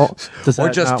screened it out? Or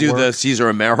just do the Caesar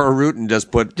Romero route and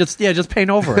just put just paint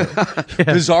over it.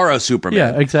 Bizarro Superman.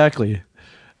 Yeah, exactly.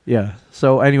 Yeah.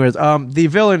 So, anyways, the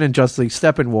villain in Justice League,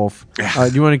 Steppenwolf.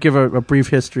 Do you want to give a brief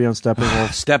history on Steppenwolf?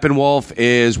 Steppenwolf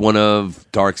is one of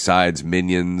Darkseid's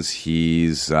minions.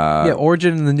 He's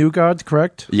Origin in the New Gods,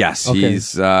 correct? Yes, Okay.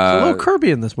 he's a little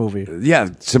Kirby in this movie. Yeah,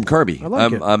 some Kirby. I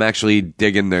like it. I'm actually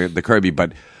digging the Kirby,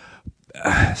 but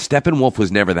Steppenwolf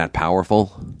was never that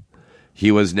powerful.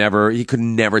 He could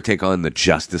never take on the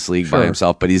Justice League by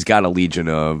himself, but he's got a legion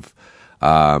of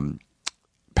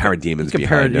parademons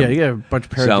behind him. Yeah, you got a bunch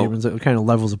of parademons that kind of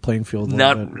levels the playing field a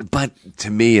little bit. But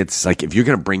to me, it's like if you're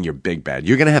going to bring your big bad,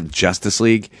 you're going to have Justice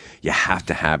League, you have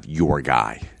to have your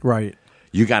guy. Right.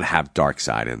 You got to have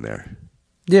Darkseid in there.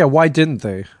 Yeah, why didn't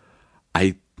they?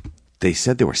 They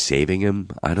said they were saving him.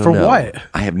 I don't For know. what?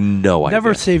 I have no idea.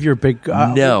 Never save your big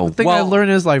guy. No. The thing I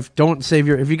learned in life, don't save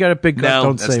if you got a big gun,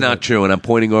 don't save it. No, that's not true. And I'm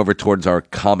pointing over towards our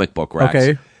comic book racks.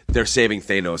 Okay. They're saving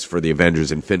Thanos for the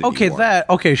Avengers Infinity War.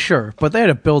 Sure. But they had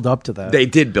to build up to that. They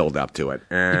did build up to it.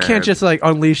 You can't just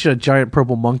unleash a giant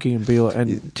purple monkey and be to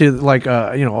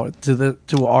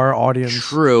our audience.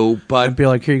 True, but And be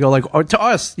like, here you go. To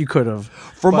us, you could have.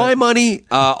 For my money,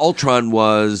 Ultron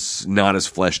was not as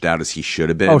fleshed out as he should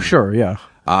have been. Oh, sure, yeah.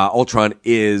 Ultron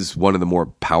is one of the more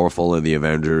powerful of the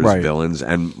Avengers villains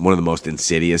and one of the most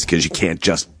insidious because you can't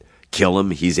just kill him.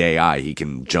 He's AI. He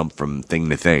can jump from thing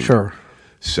to thing. Sure.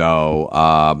 So,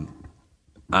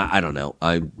 I don't know.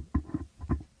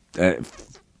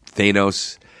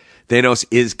 Thanos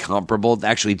is comparable.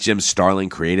 Actually, Jim Starlin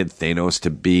created Thanos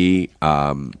to be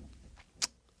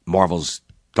Marvel's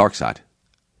Darkseid.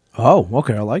 Oh,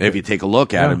 okay, I like it. If you take a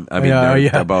look at him, I mean,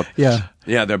 they're both. Yeah.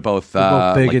 Yeah, they're both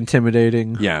big,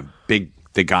 intimidating. Yeah, big.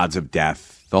 The gods of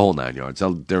death, the whole 9 yards.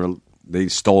 They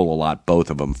stole a lot, both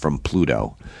of them, from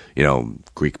Pluto.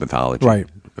 Greek mythology. Right.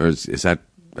 Or is that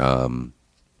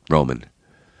Roman?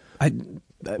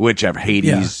 Whichever.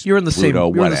 Hades. Yeah. You're in the Pluto, same. You're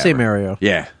whatever. in the same area.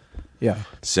 Yeah. Yeah.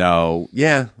 So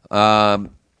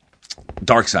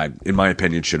Darkseid, in my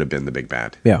opinion, should have been the big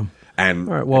bad. Yeah. And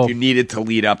All right, well, if you needed to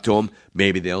lead up to him,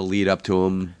 maybe they'll lead up to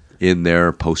him in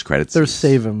their post-credits. They're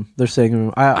saving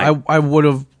him. I would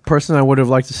have personally. I would have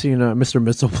liked to see Mr.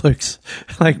 Mitzelplix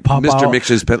pop out. Mr.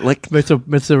 Mixes-Pitlick? Mr.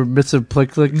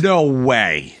 Mitzelplix. No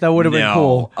way. That would have been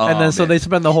cool. Oh, and then so they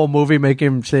spend the whole movie making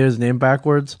him say his name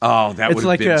backwards. Oh, that would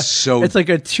have been so. It's like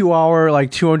a 2-hour,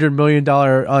 $200 million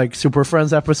Super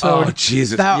Friends episode. Oh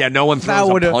Jesus! No one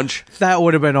throws a punch. That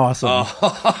would have been awesome.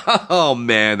 Oh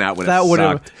man, that would have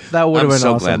sucked. That would have been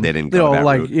awesome. I'm so glad they didn't go that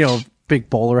route. Big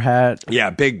bowler hat.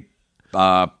 Yeah, big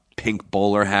pink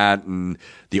bowler hat and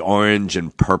the orange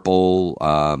and purple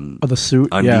the suit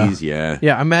undies.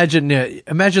 Yeah. Imagine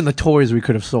the toys we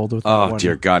could have sold with that one.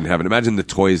 Dear God in heaven, imagine the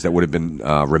toys that would have been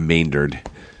remaindered.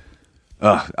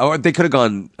 Or they could have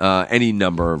gone any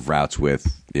number of routes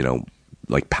with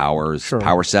power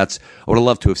sets. I would have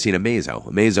loved to have seen a Mazo.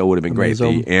 A Mazo would have been great.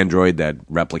 The android that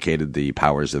replicated the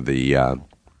powers of the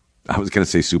I was going to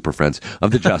say Super Friends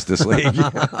of the Justice League.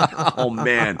 Oh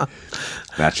man,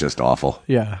 that's just awful.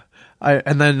 Yeah.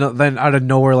 And then out of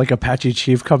nowhere, Apache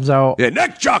Chief comes out. Yeah,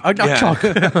 Neck Chuck.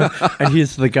 And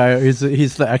he's the guy. He's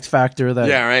the X Factor.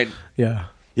 Yeah, right. Yeah,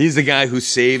 he's the guy who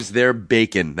saves their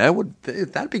bacon.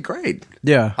 That'd be great.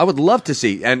 Yeah, I would love to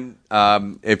see. And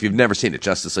if you've never seen it,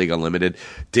 Justice League Unlimited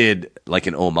did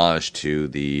an homage to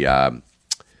the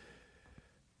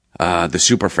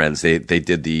Super Friends. They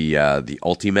did the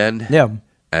Ultimen. Yeah,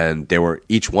 and they were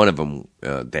each one of them.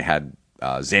 They had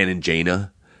Zan and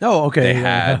Jaina. Oh, okay. They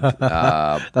had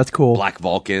that's cool. Black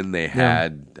Vulcan. They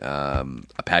had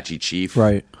Apache Chief.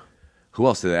 Right. Who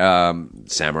else did they?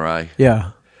 Samurai.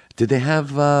 Yeah. Did they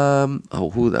have El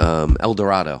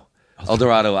Dorado? El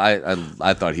Dorado.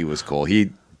 I thought he was cool.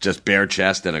 He just bare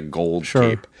chest and a gold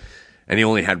cape, and he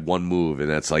only had one move,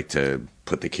 and that's to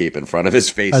put the cape in front of his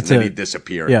face, and then he'd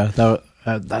disappear. Yeah.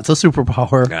 That's a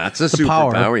superpower. That's a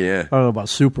superpower. Yeah. I don't know about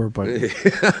super, but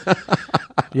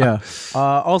yeah.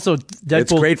 Also, Deadpool.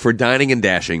 It's great for dining and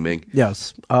dashing, Ming.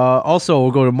 Yes. Also, we'll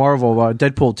go to Marvel.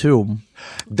 Deadpool 2.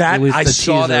 released I the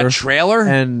saw that teaser, trailer.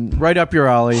 and right up your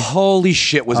alley. Holy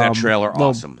shit, was that trailer little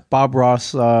awesome. Bob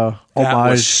Ross That was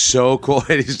homage. so cool.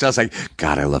 And he's just like,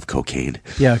 God, I love cocaine.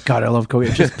 Yeah, God, I love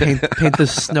cocaine. Just paint the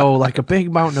snow like a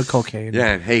big mountain of cocaine.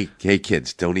 Yeah, and hey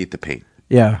kids, don't eat the paint.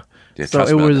 Yeah. Yeah, So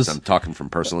trust it me on was. this. I'm talking from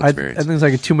personal I experience. think it's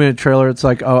like a 2-minute trailer. It's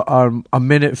like a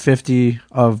minute 50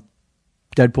 of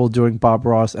Deadpool doing Bob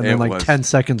Ross, and then It like was. 10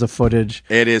 seconds of footage.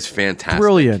 It is fantastic.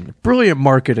 Brilliant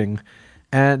marketing.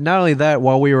 And not only that,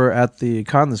 while we were at the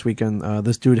con this weekend,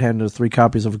 this dude handed us 3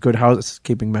 copies of a Good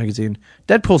Housekeeping magazine.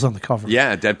 Deadpool's on the cover.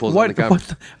 Yeah, Deadpool's on the cover.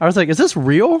 I was like, is this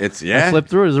real? Yeah. I flipped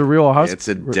through it. Is it a real house? It's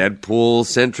a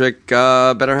Deadpool-centric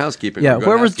Better Housekeeping. Yeah, or Good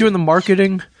whoever's doing Housekeeping. the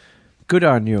marketing, good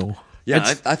on you.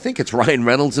 Yeah, I think it's Ryan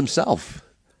Reynolds himself.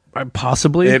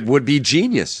 Possibly. It would be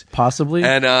genius. Possibly.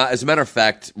 And as a matter of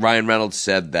fact, Ryan Reynolds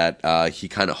said that he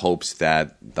kind of hopes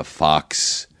that the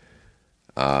Fox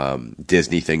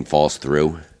Disney thing falls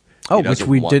through. Oh, He which doesn't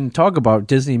we want- didn't talk about.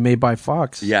 Disney made by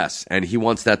Fox. Yes, and he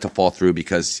wants that to fall through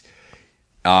because,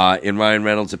 in Ryan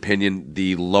Reynolds' opinion,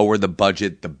 the lower the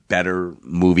budget, the better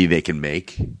movie they can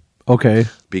make. Okay.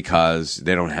 Because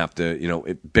they don't have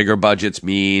to, bigger budgets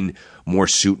mean more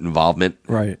suit involvement.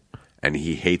 Right. And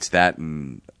he hates that.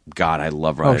 And God, I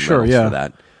love Ryan sure, Reynolds yeah. for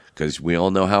that. Because we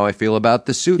all know how I feel about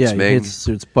the suits, Yeah, he man. hates the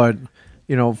suits. But,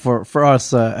 for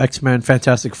us, X-Men,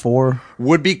 Fantastic Four.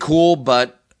 Would be cool,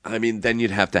 but I mean, then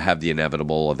you'd have to have the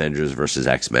inevitable Avengers versus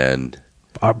X-Men.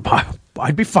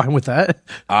 I'd be fine with that.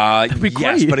 That'd be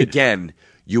Yes, great. but again,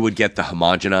 you would get the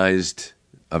homogenized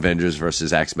Avengers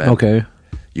versus X-Men. Okay.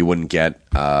 You wouldn't get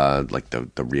like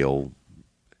the real.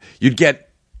 You'd get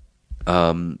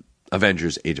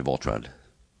Avengers: Age of Ultron,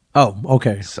 Oh,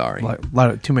 okay. Sorry.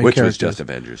 Too many which characters. was just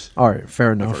Avengers, All right,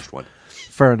 fair the enough. first one.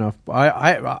 Fair enough.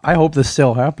 I hope this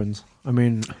still happens. I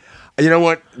mean, You know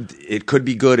what? It could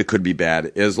be good. It could be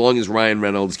bad. As long as Ryan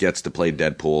Reynolds gets to play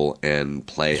Deadpool and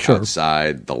play Sure.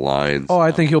 outside the lines.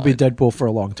 I think he'll be Deadpool for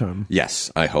a long time.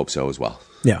 Yes, I hope so as well.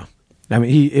 Yeah. I mean,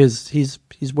 he's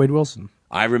Wade Wilson.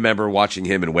 I remember watching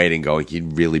him and waiting, going,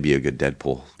 he'd really be a good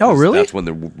Deadpool. Oh, really? That's when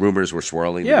the rumors were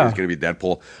swirling. Yeah. That he was going to be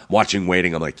Deadpool. Watching,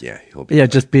 waiting, I'm like, yeah, he'll be. Yeah,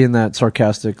 just being that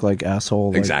sarcastic, like, asshole.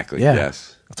 Like, Exactly, Yeah.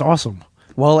 yes. That's awesome.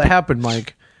 Well, it happened,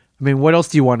 Mike. I mean, what else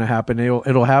do you want to happen?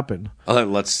 It'll happen.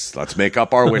 Let's make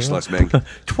up our wish list, Ming.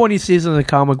 20 seasons of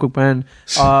Comic Book Men,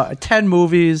 10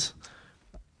 movies,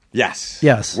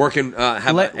 Yes. Working,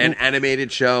 have an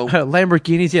animated show.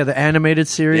 Lamborghinis, the animated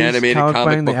series. The animated Comic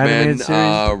Bang, Book the animated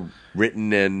Men, series.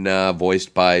 written and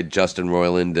voiced by Justin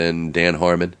Roiland and Dan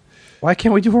Harmon. Why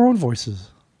can't we do our own voices?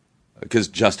 Because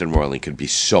Justin Roiland could be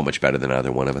so much better than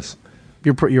either one of us.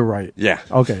 You're right. Yeah.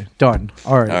 Okay, done.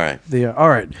 All right. All right. All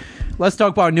right. Let's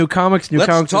talk about new comics. Let's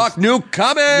comics talk new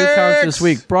comics. New comics this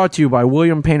week brought to you by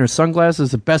William Painter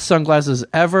Sunglasses, the best sunglasses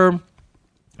ever.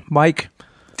 Mike,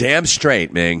 Damn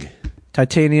straight, Ming.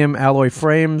 titanium alloy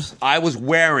frames. I was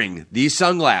wearing these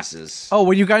sunglasses. Oh,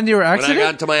 when you got into your When accident? I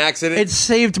got into my accident, It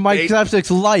saved Mike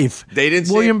Zapsik's life. They didn't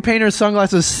save- William Painter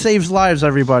Sunglasses saves lives,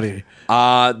 everybody.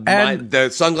 the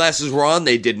sunglasses were on.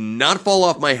 They did not fall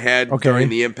off my head Okay. during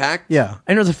the impact. Yeah.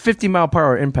 And it was a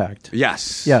 50-mile-per-hour impact.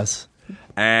 Yes. Yes.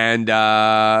 And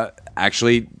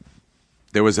actually,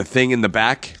 there was a thing in the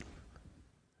back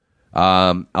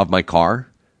of my car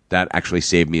that actually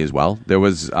saved me as well. There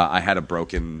was I had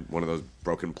one of those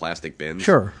broken plastic bins.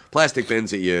 Sure. Plastic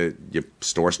bins that you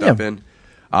store stuff Yeah. in.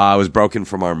 It was broken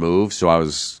from our move, so I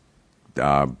was.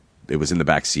 It was in the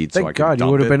back seat, so I Thank could God, you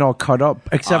dump would have it. been all cut up.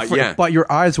 Except for, yeah. but your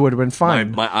eyes would have been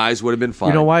fine. My eyes would have been fine.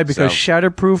 You know why? Because So-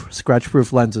 shatterproof,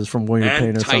 scratch-proof lenses from William and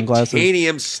Painter Sunglasses.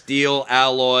 titanium steel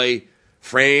alloy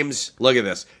frames. Look at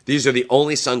this. These are the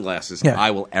only sunglasses Yeah.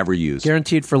 I will ever use.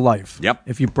 Guaranteed for life. Yep.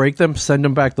 If you break them, send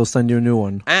them back. They'll send you a new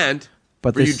one. And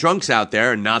But for you this- drunks out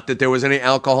there, not that there was any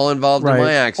alcohol involved in Right.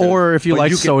 my accident. Or if you but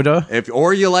like soda.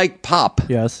 Or you like pop.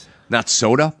 Yes. Not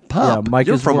soda, pop. Yeah, Mike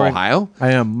You're is from wearing, Ohio.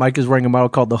 I am. Mike is wearing a model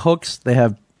called the Hooks. They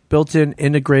have built-in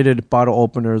integrated bottle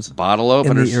openers. Bottle in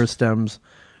openers. the ear stems.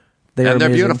 They And are they're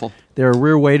amazing. beautiful. They're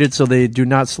rear-weighted, so they do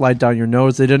not slide down your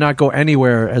nose. They did not go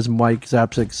anywhere as Mike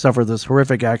Zapsik suffered this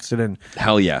horrific accident.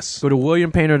 Hell yes. Go to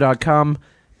williampainter.com.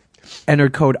 Enter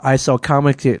code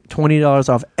ISellComics to get $20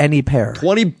 off any pair.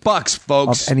 $20,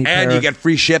 folks. Of any And pair. you get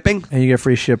free shipping. And you get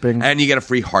free shipping. And you get a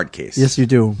free hard case. Yes, you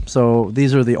do. So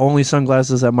these are the only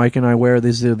sunglasses that Mike and I wear.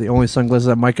 These are the only sunglasses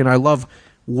that Mike and I love.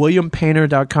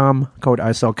 WilliamPainter.com, code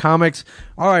ISellComics.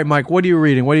 All right, Mike, what are you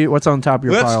reading? What's on top of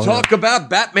your pile? Let's talk about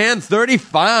Batman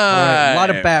 35. All right, a lot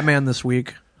of Batman this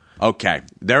week. Okay.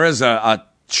 There is a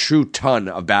true ton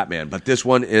of Batman, but this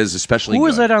one is especially Who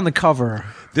good. is that on the cover?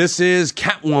 This is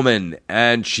Catwoman,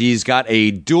 and she's got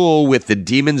a duel with the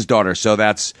Demon's Daughter. So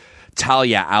that's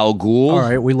Talia al Ghul. All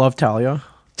right, we love Talia.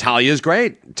 Talia's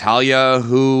great. Talia,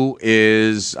 who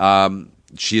is,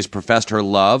 she has professed her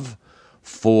love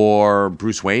for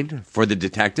Bruce Wayne, for the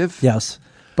detective. Yes,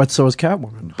 but so is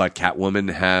Catwoman. But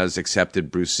Catwoman has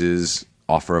accepted Bruce's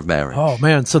offer of marriage. Oh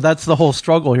man, so that's the whole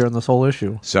struggle here in this whole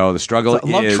issue. So the struggle is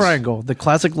love triangle, the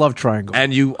classic love triangle.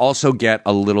 And you also get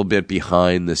a little bit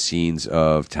behind the scenes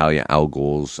of Talia al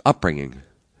Ghul's upbringing.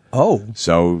 Oh,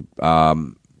 so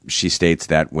she states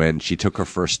that when she took her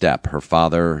first step, her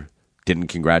father didn't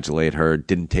congratulate her,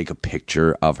 didn't take a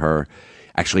picture of her,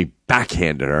 actually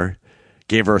backhanded her,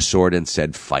 gave her a sword and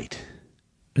said, "Fight."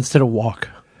 Instead of walk.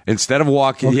 Instead of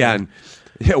walk, okay. Yeah. And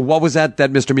what was that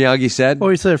Mr. Miyagi said? Well,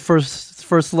 he said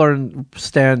first learn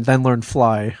stand, then learn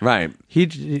fly. Right.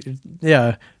 Ra's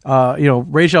al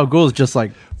Ghul is just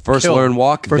like first kill. Learn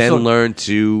walk, first then learn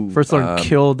to first learn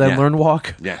kill, then learn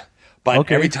walk. Yeah.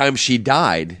 But every time she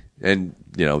died, and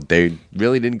they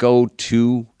really didn't go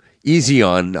too easy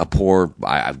on a poor,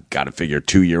 I've got to figure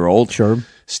 2-year-old. Sure.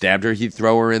 Stabbed her, he'd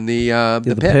throw her in the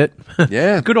pit.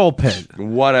 Yeah. Good old pit.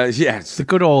 The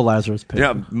good old Lazarus pit.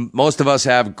 Yeah, most of us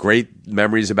have great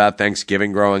memories about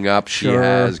Thanksgiving growing up. She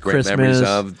has great Christmas, memories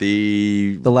of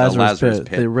the Lazarus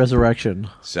pit, the resurrection.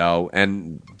 So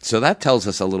that tells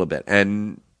us a little bit.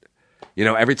 And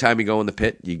every time you go in the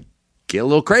pit, you get a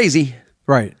little crazy.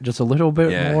 Right, just a little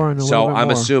bit more. And I'm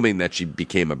assuming that she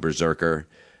became a berserker,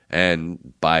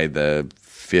 and by the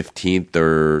 15th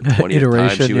or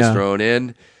 20th time she was thrown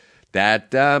in,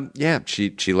 that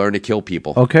she learned to kill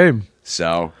people. Okay.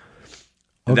 So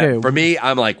for me,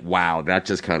 I'm like, wow, that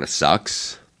just kind of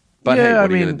sucks. But hey,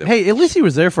 what are you gonna do? Hey, at least he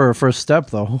was there for her first step,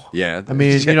 though. Yeah. I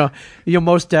mean,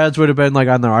 most dads would have been like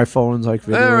on their iPhones, like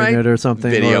videoing it or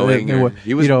something.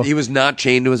 He was not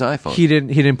chained to his iPhone. He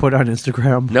didn't put it on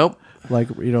Instagram. Nope. Like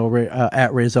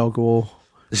at Ra's al Ghul.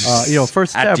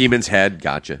 First step at Demon's Head.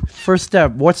 Gotcha. First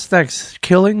step. What's next?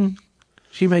 Killing.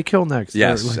 She may kill next.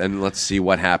 Yes, and let's see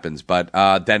what happens. But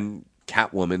then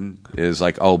Catwoman is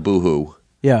like, "Oh, boo-hoo."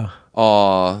 Yeah.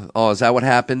 Oh, is that what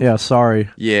happened? Yeah. Sorry.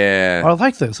 Yeah. I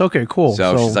like this. Okay, cool.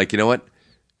 So she's like, you know what?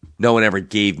 No one ever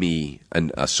gave me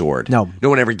a sword. No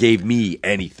one ever gave me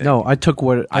anything. No, I took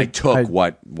what I took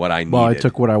what I needed. Well, I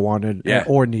took what I wanted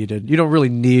or needed. You don't really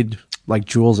need like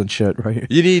jewels and shit, right?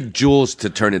 You need jewels to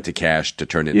turn into cash, to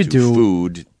turn into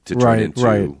food, to turn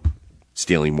into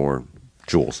stealing more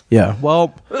jewels. Yeah.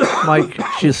 Well, Mike,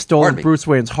 she has stolen Bruce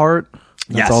Wayne's heart.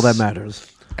 That's all that matters.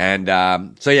 And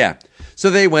so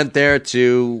they went there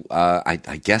to,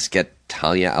 I guess, get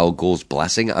Talia al Ghul's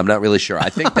blessing. I'm not really sure. I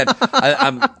think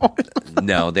that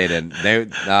no, they didn't.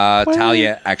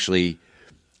 Talia actually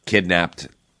kidnapped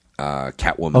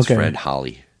Catwoman's friend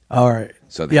Holly. All right.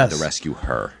 So they had to rescue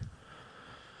her.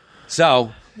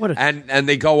 So and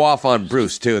they go off on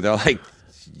Bruce too. They're like,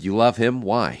 "You love him?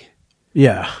 Why?"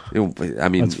 Yeah. I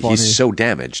mean, he's so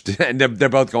damaged, and they're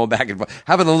both going back and forth,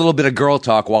 having a little bit of girl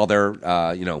talk while they're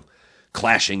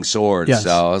clashing swords. Yes.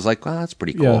 So I was like, "Well, that's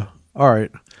pretty cool." Yeah. All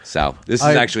right. So this is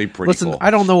actually pretty cool. I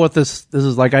don't know what this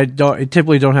is like. I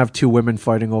typically don't have two women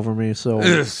fighting over me, so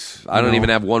I don't even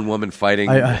have one woman fighting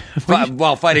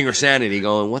fighting her sanity,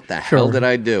 going, "What the hell did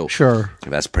I do?" Sure,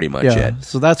 that's pretty much it.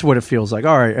 So that's what it feels like.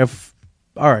 All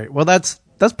right. Well, that's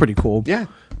pretty cool. Yeah.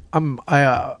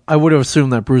 I would have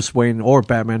assumed that Bruce Wayne or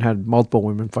Batman had multiple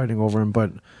women fighting over him,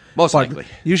 but most likely,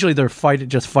 usually they're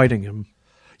fighting him.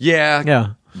 Yeah.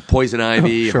 Yeah. Poison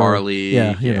Ivy, Harley.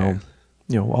 Yeah. You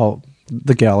know all.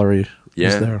 The gallery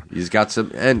is there. He's got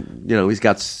some, and he's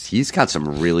got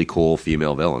some really cool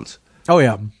female villains. Oh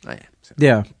yeah,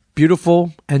 yeah,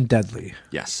 beautiful and deadly.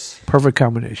 Yes, perfect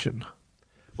combination.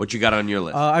 What you got on your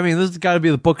list? I mean, this has got to be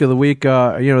the book of the week.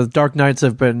 The Dark Knights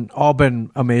have all been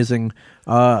amazing.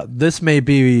 This may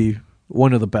be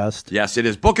one of the best. Yes, it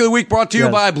is. Book of the week brought to you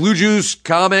by Blue Juice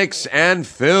Comics and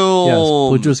Film. Yes,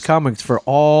 Blue Juice Comics for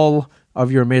all of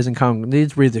your amazing comic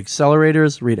needs. Read The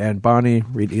Accelerators, read Anne Bonny,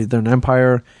 read Eastern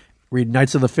Empire, read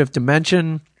Knights of the Fifth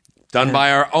Dimension. Done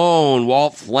by our own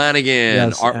Walt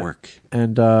Flanagan artwork.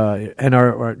 And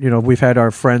our we've had our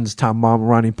friends Tom Mom,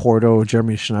 Ronnie Porto,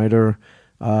 Jeremy Schneider.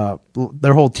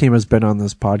 Their whole team has been on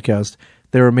this podcast.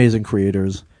 They're amazing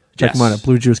creators. Check them out at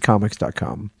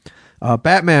bluejuicecomics.com.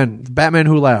 Batman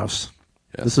Who Laughs.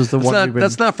 Yeah. This is the one.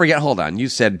 Let's not forget. Hold on. You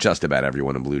said just about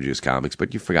everyone in Blue Juice Comics,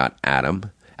 but you forgot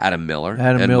Adam Miller,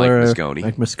 and Mike Moscone.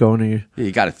 Mike Moscone. Yeah,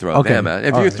 you got to throw them out.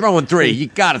 If you're throwing three, you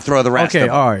got to throw the rest of them.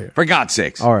 All right. For God's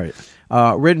sakes. All right.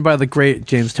 Written by the great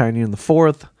James Tynion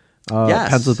IV.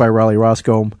 Pencils by Riley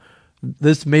Roscoe.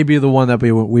 This may be the one that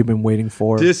we've been waiting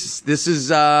for. This is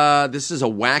a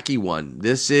wacky one.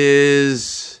 This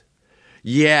is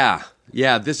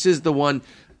this is the one.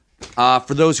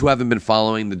 For those who haven't been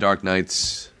following the Dark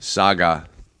Knight's saga,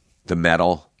 the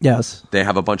metal, Yes. they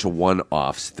have a bunch of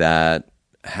one-offs that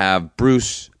have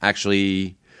Bruce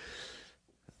actually,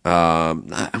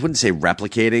 I wouldn't say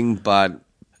replicating, but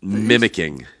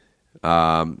mimicking.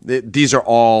 These are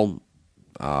all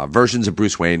versions of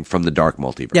Bruce Wayne from the Dark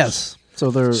Multiverse. Yes.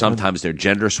 So Sometimes they're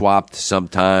gender swapped.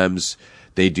 Sometimes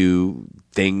they do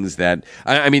things that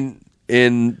I mean.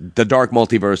 In the Dark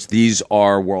Multiverse, these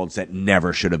are worlds that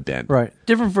never should have been. right.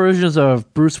 Different versions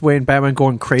of Bruce Wayne, Batman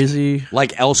going crazy.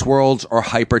 Like Elseworlds or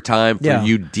Hyper Time for Yeah.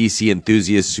 you DC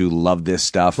enthusiasts who love this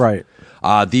stuff. Right.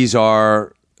 These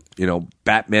are,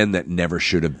 Batman that never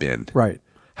should have been. Right.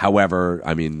 However,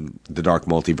 I mean, the Dark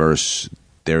Multiverse,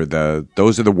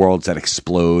 those are the worlds that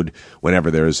explode whenever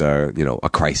there's a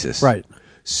crisis. Right.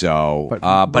 So,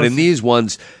 But but in these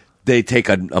ones, they take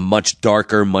a much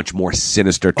darker, much more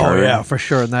sinister turn. Oh yeah, for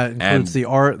sure. And that includes the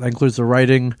art. That includes the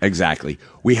writing. Exactly.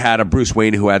 We had a Bruce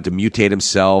Wayne who had to mutate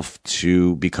himself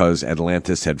because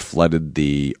Atlantis had flooded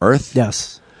the Earth.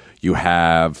 Yes. You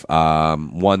have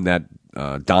one that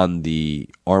donned the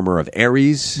armor of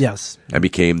Ares. Yes. And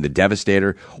became the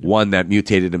Devastator. One that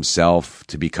mutated himself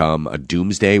to become a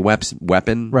Doomsday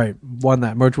weapon. Right. One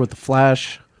that merged with the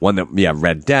Flash. One that,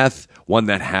 Red Death. One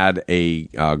that had a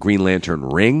Green Lantern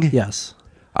ring. Yes.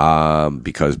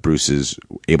 Because Bruce is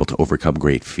able to overcome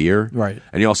great fear. Right.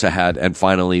 And he also had, and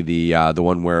finally the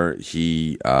one where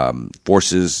he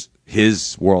forces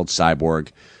his world Cyborg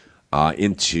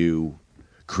into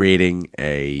creating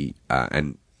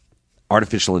an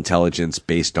artificial intelligence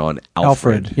based on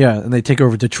Alfred. Yeah, and they take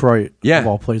over Detroit. Yeah. Of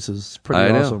all places. It's pretty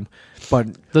I know. awesome. But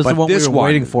this But is what this we were one-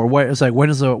 waiting for. It's like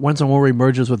when's the one where he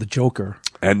merges with the Joker?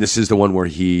 And this is the one where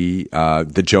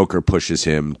the Joker pushes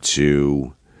him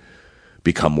to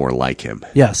become more like him.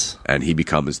 Yes. And he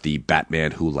becomes the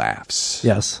Batman who laughs.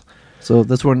 Yes. So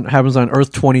this one happens on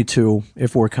Earth 22,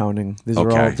 if we're counting. These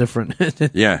are all Okay. different,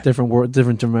 Yeah.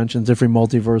 different dimensions, different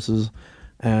multiverses,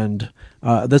 and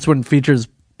this one features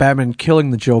Batman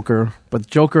killing the Joker, but the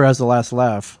Joker has the last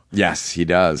laugh. Yes, he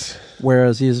does.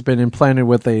 Whereas he's been implanted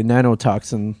with a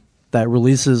nanotoxin that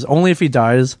releases only if he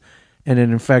dies, and it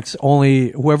infects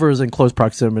only whoever is in close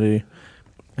proximity.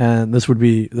 And this would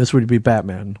be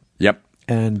Batman. Yep.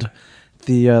 And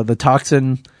the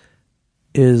toxin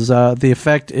is the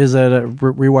effect is that it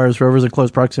rewires whoever's in close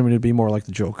proximity to be more like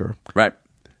the Joker. Right.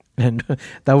 And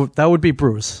that would be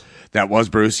Bruce. That was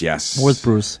Bruce, yes. Was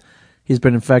Bruce. He's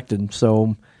been infected,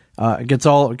 so gets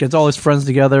all his friends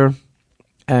together,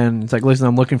 and it's like, listen,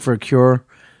 I'm looking for a cure,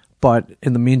 but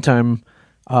in the meantime,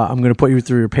 I'm going to put you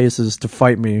through your paces to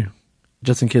fight me,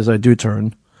 just in case I do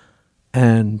turn,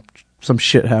 and some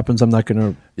shit happens. I'm not going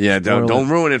to. Yeah, don't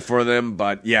ruin it for them,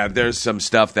 but yeah, there's some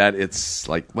stuff that it's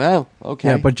like, well, okay.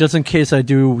 Yeah, but just in case I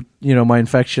do, my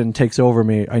infection takes over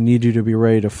me, I need you to be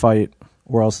ready to fight,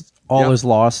 or else all is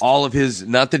lost. All of his,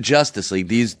 not the Justice League.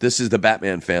 This is the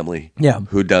Batman family. Yeah.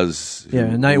 Who does? Yeah,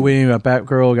 Nightwing, got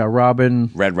Batgirl, got Robin,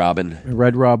 Red Robin.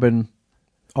 Red Robin.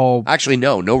 All Actually,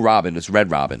 no Robin. It's Red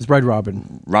Robin. it's Red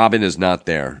Robin. Robin is not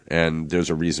there, and there's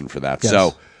a reason for that. Yes.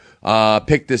 So,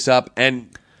 pick this up, and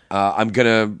I'm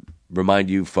gonna remind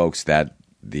you folks that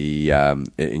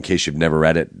in case you've never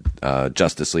read it,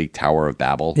 Justice League Tower of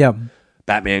Babel. Yeah.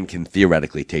 Batman can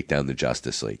theoretically take down the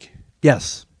Justice League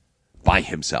Yes. by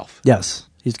himself. Yes.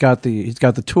 He's got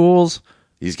the tools.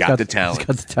 He's got the talent. He's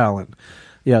got the talent.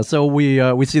 Yeah. So we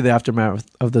see the aftermath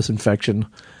of this infection.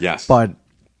 Yes. But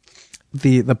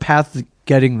the path to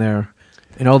getting there,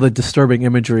 and all the disturbing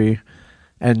imagery,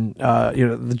 and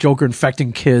the Joker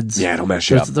infecting kids. Yeah, it'll mess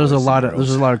you up. There's a boys lot and of there's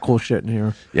girls. a lot of cool shit in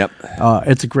here. Yep.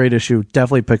 It's a great issue.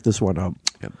 Definitely pick this one up.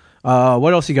 Yep.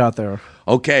 What else you got there?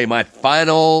 Okay, my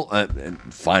final.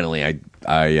 Finally,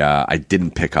 I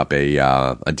didn't pick up a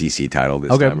DC title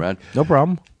this time around. No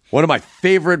problem. One of my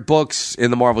favorite books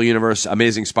in the Marvel Universe,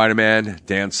 Amazing Spider-Man,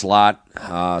 Dan Slott,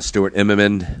 Stuart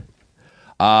Immonen.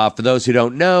 For those who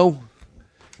don't know,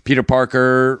 Peter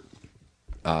Parker,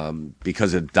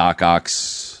 because of Doc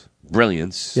Ock's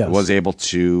brilliance, Yes. was able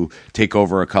to take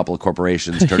over a couple of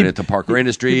corporations, turn it into Parker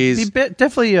Industries. He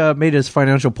definitely made his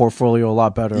financial portfolio a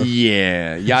lot better.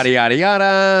 Yeah, yada, yada,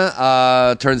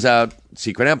 yada. Turns out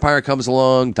Secret Empire comes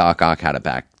along. Doc Ock had a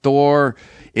back door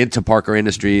into Parker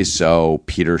Industries, so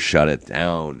Peter shut it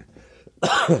down.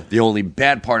 The only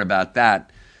bad part about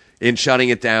that, in shutting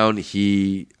it down,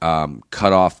 he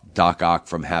cut off Doc Ock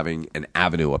from having an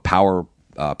avenue, a power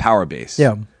base,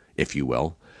 Yeah. if you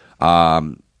will,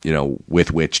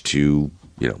 with which to,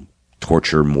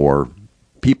 torture more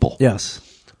people. Yes.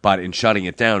 But in shutting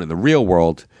it down in the real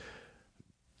world,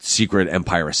 Secret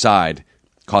Empire aside,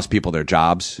 cost people their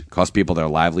jobs, cost people their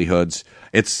livelihoods,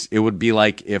 It would be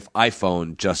like if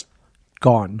iPhone just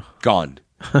Gone.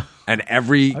 and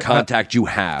every contact you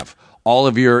have, all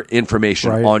of your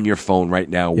information Right. on your phone right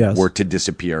now Yes. were to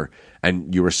disappear,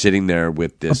 and you were sitting there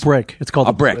with this A brick. It's called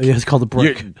a brick. Yeah, it's called a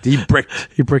brick. He bricked.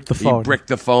 He bricked the phone. He bricked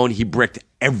the phone. He bricked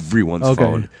everyone's Okay.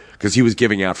 phone because he was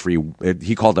giving out free.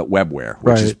 He called it webware,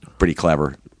 which is Right. pretty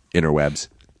clever. Interwebs,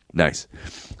 nice.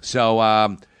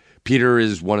 So Peter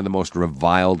is one of the most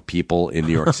reviled people in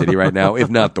New York City right now,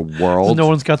 if not the world. No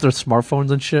one's got their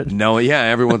smartphones and shit. No, yeah,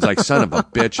 everyone's like son of a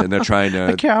bitch, and they're trying I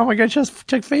to can't. Oh my god! Just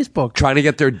check Facebook.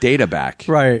 get their data back.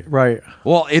 Right.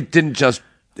 Well, it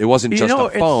wasn't You just know, a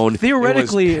phone.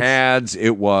 theoretically, it was pads.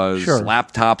 It was Sure.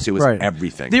 laptops. It was Right.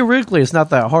 everything. Theoretically, it's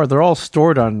not that hard. They're all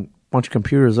stored on a bunch of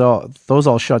computers. Those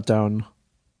all shut down.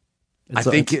 I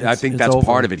think that's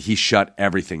part of it. He shut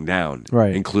everything down,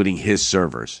 Right. including his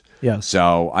servers. Yes.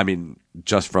 So I mean,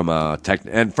 just from a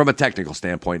technical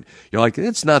standpoint, you're like,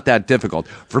 it's not that difficult.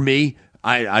 For me,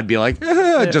 I'd be like,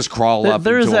 just crawl up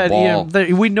There is into a that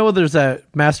ball. we know there's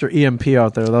that master EMP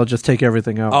out there. They'll just take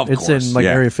everything out. Of it's course, in like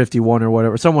yeah. Area 51 or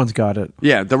whatever. Someone's got it.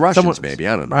 Yeah, the Russians maybe.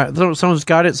 I don't know. Right, someone's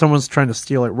got it. Someone's trying to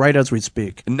steal it right as we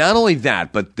speak. Not only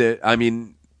that, but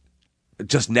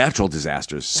just natural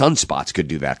disasters. Sunspots could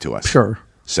do that to us. Sure.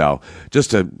 So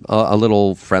just a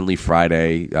little friendly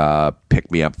Friday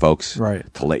pick me up, folks.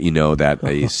 Right. To let you know that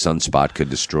a sunspot could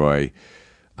destroy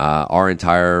our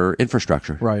entire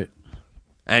infrastructure. Right.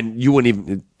 And you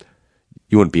wouldn't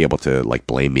be able to like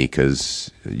blame me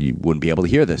because you wouldn't be able to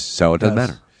hear this, so it doesn't Yes.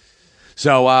 matter.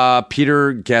 So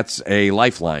Peter gets a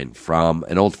lifeline from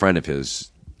an old friend of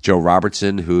his, Joe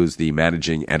Robertson, who's the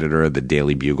managing editor of the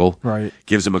Daily Bugle. Right.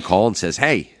 Gives him a call and says,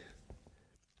 "Hey,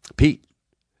 Pete,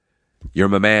 you're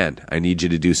my man. I need you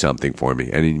to do something for me."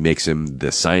 And he makes him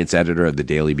the science editor of the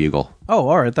Daily Bugle. Oh,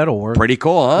 all right. That'll work. Pretty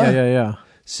cool, huh? Yeah.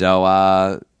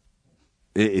 So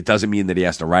it doesn't mean that he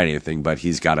has to write anything, but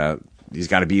he's got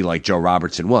to be like Joe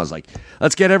Robertson was, like,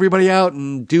 let's get everybody out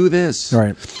and do this.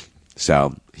 Right.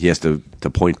 So he has to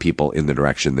point people in the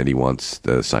direction that he wants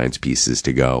the science pieces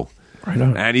to go. Right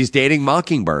on. And he's dating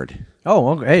Mockingbird. Oh,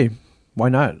 okay. Hey, why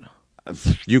not?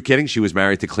 You kidding? She was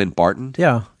married to Clint Barton?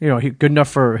 Yeah. Good enough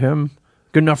for him.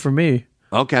 Good enough for me.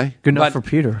 Okay. Good enough But for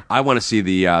Peter. I want to see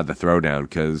the throwdown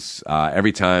because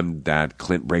every time that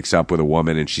Clint breaks up with a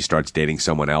woman and she starts dating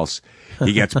someone else,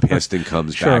 he gets pissed and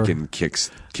comes Sure. back and kicks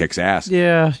ass.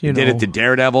 Yeah, He did it to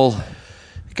Daredevil.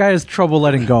 The guy has trouble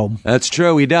letting go. That's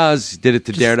true. He does. He did it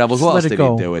to Daredevil. Who just else let it did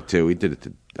go. he do it to? He did it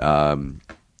to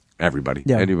everybody.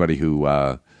 Yeah. Anybody who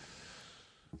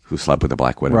slept with a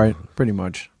Black Widow. Right. Pretty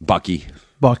much. Bucky.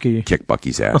 Bucky. Kicked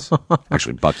Bucky's ass.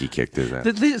 Actually, Bucky kicked his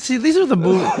ass. See, these are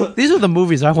the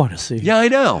movies I want to see. Yeah, I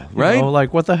know. Right? You know,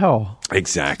 like, what the hell?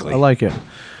 Exactly. I like it.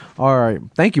 All right.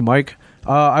 Thank you, Mike.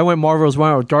 I went Marvel's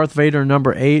one with Darth Vader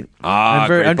number 8. Great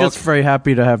I'm book. just very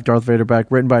happy to have Darth Vader back.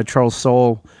 Written by Charles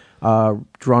Soule,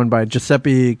 drawn by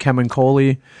Giuseppe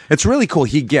Camuncoli. It's really cool.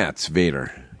 He gets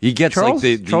Vader. He gets Charles?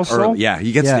 like the Charles Soule? early, yeah.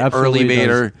 He gets Yeah, the absolutely early he does.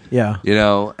 Vader. Yeah. You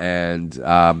know,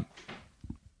 and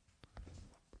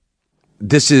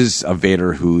this is a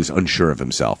Vader who's unsure of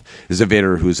himself. This is a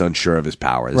Vader who's unsure of his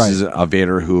power. This Right. is a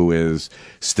Vader who is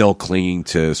still clinging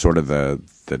to sort of the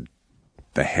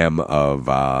hem of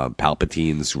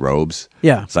Palpatine's robes.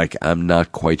 Yeah. It's like, I'm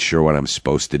not quite sure what I'm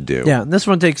supposed to do. Yeah, and this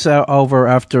one takes over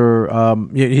after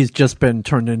he's just been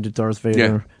turned into Darth Vader.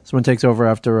 Yeah. This one takes over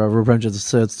after Revenge of the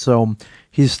Sith, so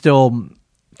he's still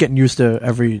getting used to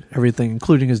everything,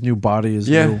 including his new body,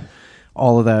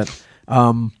 all of that.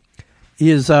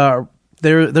 He is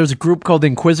there's a group called the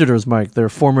Inquisitors, Mike. They're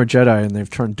former Jedi and they've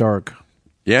turned dark.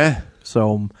 Yeah.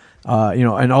 So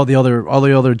and all the other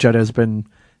Jedi has been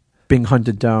being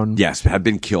hunted down. Yes, have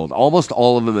been killed. Almost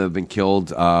all of them have been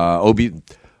killed.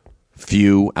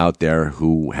 Few out there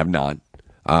who have not.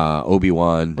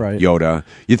 Obi-Wan, Right. Yoda.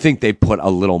 You'd think they put a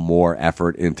little more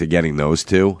effort into getting those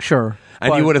two. Sure.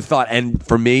 And But- you would have thought, and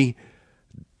for me,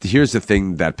 here's the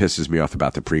thing that pisses me off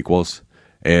about the prequels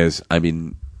is,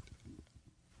 Anakin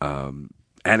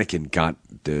got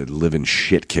the living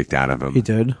shit kicked out of him He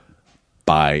did.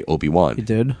 by Obi-Wan. He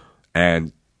did.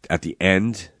 And at the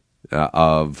end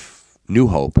of New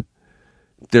Hope,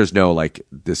 there's no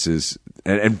this is,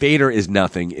 and Vader is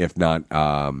nothing if not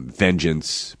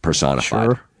vengeance personified.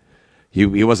 Sure.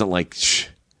 He wasn't like,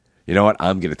 you know what?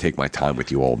 I'm going to take my time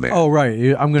with you, old man. Oh, right.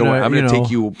 I'm Don't worry, gonna. I'm going to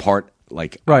take you apart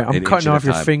like Right, an I'm cutting inch at off a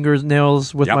your time.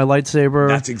 fingernails with Yep. my lightsaber.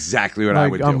 That's exactly what I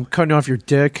like would do. I'm cutting off your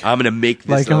dick. I'm gonna make this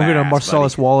like I'm gonna last,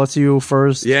 Marcellus buddy. Wallace you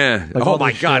first. Yeah. Like, Oh all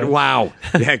my this God! shit. Wow.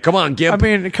 Yeah. Come on, Gimp.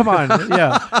 I mean, come on.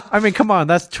 Yeah. I mean, come on.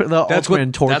 That's the That's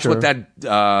ultimate torture. That's what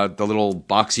that the little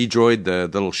boxy droid, the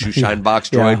little shoe shine box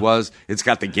Yeah. droid was. It's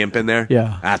got the Gimp in there.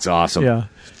 Yeah. That's awesome. Yeah.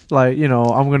 Like,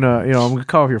 I'm gonna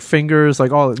cut off your fingers.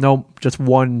 Like, just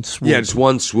one swoop. Yeah, just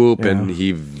one swoop Yeah. and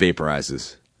he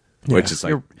vaporizes. Which is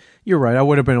like, you're right. I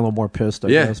would have been a little more pissed, I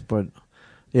Yeah. guess, but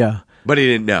yeah. but he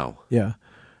didn't know. Yeah.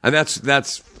 And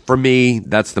that's for me.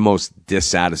 That's the most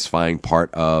dissatisfying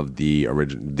part of the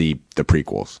original, the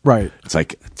prequels. Right. It's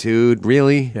like, dude,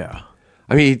 really? Yeah.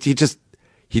 I mean,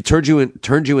 he turned you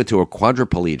into a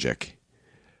quadriplegic.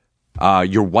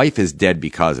 Your wife is dead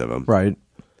because of him. Right.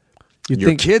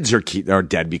 Your kids are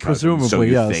dead because of him, so Presumably,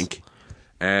 you yes. think,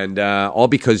 and all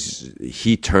because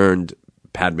he turned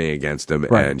Padme against him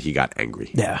Right. and he got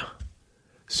angry. Yeah.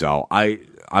 So I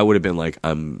would have been like,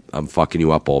 I'm fucking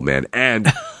you up, old man,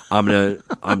 and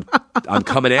I'm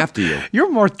coming after you.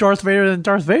 You're more Darth Vader than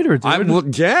Darth Vader,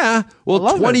 dude. Yeah. Well,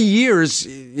 love 20 it. years,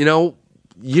 you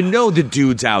know the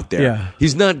dude's out there. Yeah.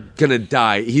 He's not gonna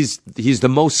die. He's the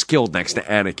most skilled next to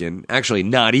Anakin. Actually,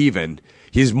 not even.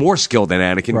 He's more skilled than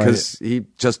Anakin because he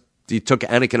took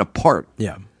Anakin apart.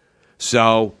 Yeah.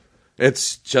 So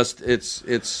it's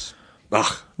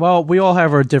ugh. Well, we all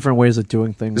have our different ways of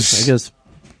doing things, I guess.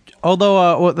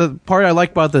 Although the part I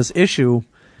like about this issue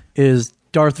is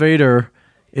Darth Vader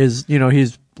is,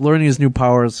 he's learning his new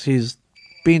powers. He's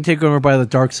being taken over by the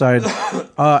dark side.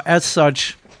 As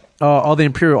such, all the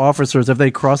Imperial officers, if they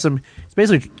cross him, he's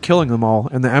basically killing them all.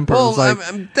 And the Emperor's Well,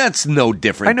 like, that's no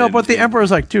different. I know, but the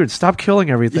Emperor's like, dude, stop killing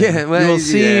everything. Yeah, well, you'll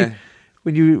see yeah.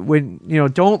 when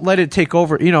don't let it take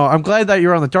over. I'm glad that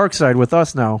you're on the dark side with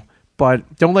us now,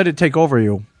 but don't let it take over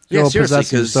you. Yeah, It'll seriously,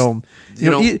 possess you. 'cause, So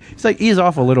it's like ease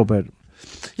off a little bit.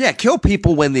 Yeah, kill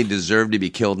people when they deserve to be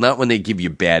killed, not when they give you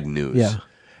bad news. Yeah.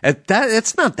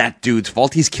 It's not that dude's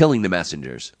fault. He's killing the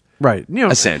messengers. Right.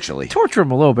 Essentially. torture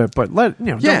them a little bit, but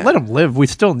don't let them live. We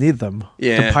still need them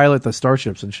to pilot the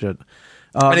starships and shit.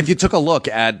 And if you took a look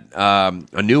at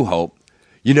A New Hope,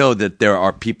 you know that there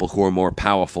are people who are more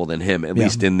powerful than him, at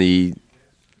least in the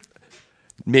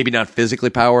maybe not physically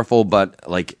powerful, but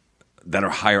like that are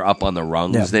higher up on the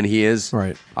rungs than he is.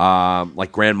 Right.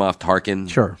 Like Grand Moff Tarkin.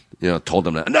 Sure. Told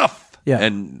him enough. Yeah.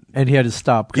 And he had to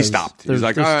stop. he stopped. There's, He's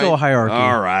like, there's all still right, a hierarchy.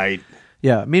 All right.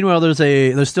 Yeah. Meanwhile, there's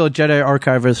still a Jedi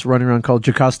archivist running around called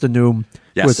Jocasta Nu,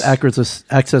 Yes. with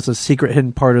access a secret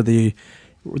hidden part of the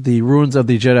ruins of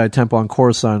the Jedi Temple on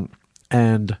Coruscant,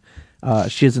 and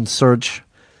she is in search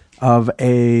of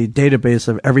a database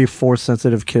of every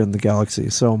Force-sensitive kid in the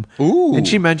galaxy. So, Ooh. and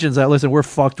she mentions that, listen, we're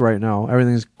fucked right now.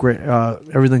 Everything's great.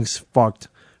 Everything's fucked.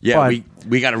 Yeah, But-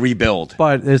 we got to rebuild.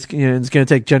 But it's going to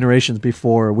take generations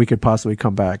before we could possibly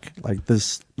come back. Like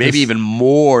this, Maybe this- even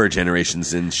more generations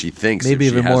than she thinks. maybe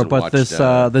if she even more. hasn't But watched,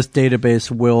 this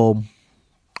database will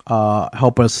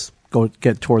help us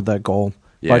get toward that goal.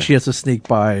 Yeah. But she has to sneak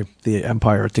by the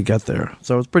Empire to get there.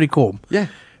 So it's pretty cool. Yeah.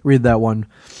 Read that one.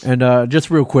 And just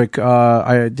real quick,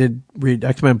 I did read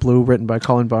X-Men Blue, written by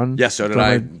Colin Bunn. Yes, so did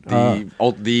I.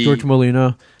 The George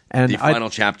Molina. And the final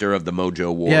chapter of the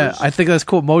Mojo Wars. yeah, I think that's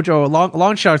cool. Mojo,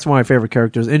 Long Shot's one of my favorite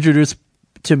characters. Introduced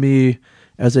to me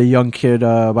as a young kid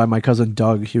by my cousin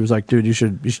Doug. He was like, dude, you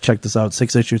should check this out.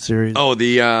 6-issue series. Oh,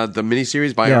 the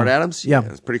miniseries by Yeah. Art Adams? Yeah.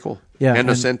 It's pretty cool. Yeah, And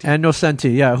Nocenti. and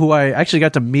Nocenti, yeah, who I actually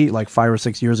got to meet like 5 or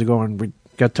 6 years ago, and we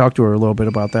got to talk to her a little bit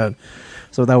about that.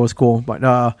 So that was cool. But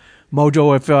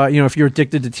Mojo, if you're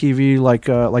addicted to TV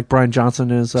like Brian Johnson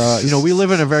is, we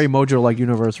live in a very Mojo-like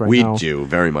universe right We now. do,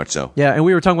 very much so. Yeah, and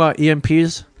we were talking about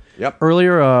EMPs Yep.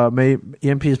 earlier.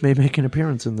 EMPs may make an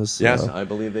appearance in this. Yes, I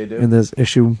believe they do. in this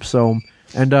issue. So,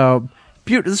 and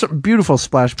there's some beautiful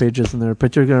splash pages in there,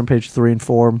 particularly on page 3 and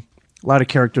 4. A lot of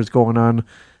characters going on.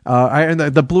 And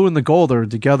the blue and the gold are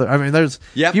together. I mean, there's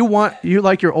Yep. you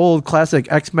like your old classic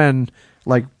X-Men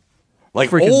like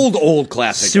freaking old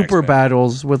classic super X-Men.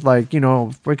 battles with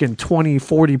freaking 20,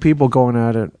 40 people going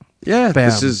at it. Yeah, Bam.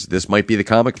 this might be the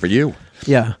comic for you.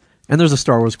 Yeah. And there's a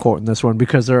Star Wars quote in this one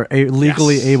because they're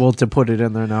legally Yes. able to put it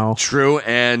in there now. True,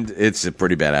 and it's a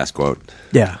pretty badass quote.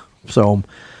 Yeah. So,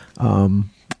 all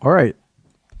right.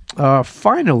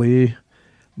 Finally,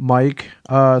 Mike,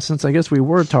 since I guess we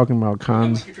were talking about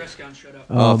cons, Your dress gown, shut up.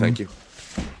 Oh, thank you.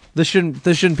 this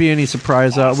shouldn't be any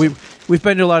surprise. We've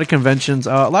been to a lot of conventions.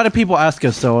 A lot of people ask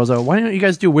us though, why don't you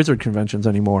guys do wizard conventions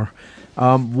anymore?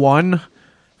 One,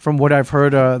 from what I've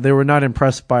heard, they were not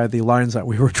impressed by the lines that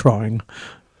we were drawing.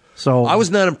 So I was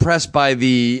not impressed by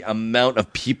the amount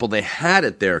of people they had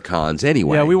at their cons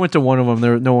anyway. Yeah, we went to one of them.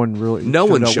 There, no one really. No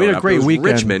one showed up. We had a great it was weekend.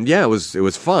 Richmond, yeah, it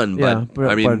was fun, Yeah, but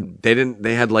I mean, they didn't.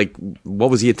 They had like,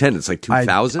 what was the attendance? Like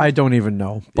 2,000? I don't even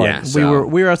know. But Yeah, we so-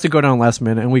 were asked to go down last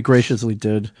minute, and we graciously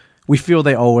did. We feel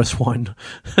they owe us one.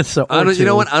 So I don't, you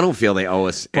know two. what? I don't feel they owe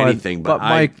us anything, but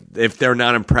Mike, if they're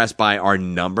not impressed by our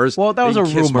numbers, well, that was they a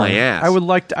can kiss rumor. my ass. I would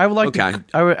like to. Okay.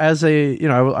 I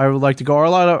would like to go. Or a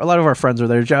lot of our friends are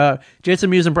there. Jason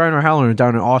Mewes and Brian O'Halloran are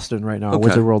down in Austin right now. Okay.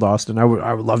 Wizard World Austin. I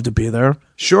would love to be there.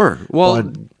 Sure. Well,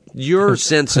 But- your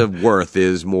sense of worth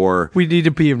is more We need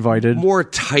to be invited.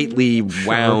 tightly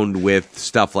wound with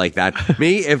stuff like that.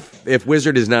 Me, if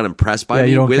Wizard is not impressed by Yeah,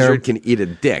 you me, don't Wizard care. can eat a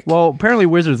dick. Well, apparently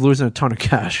Wizards losing a ton of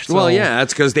cash. So, Well, yeah,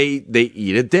 that's because they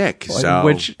eat a dick. So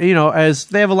which as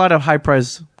they have a lot of high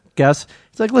price guests.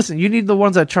 It's like, listen, you need the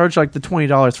ones that charge like the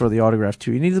 $20 for the autograph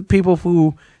too. You need the people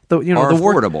who Are the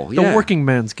affordable, the yeah. working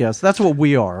man's guests. That's what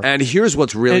we are. And here's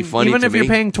what's really And funny even to if me. you're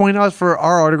paying $20 for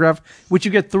our autograph, which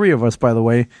you get 3 of us, by the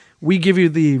way, we give you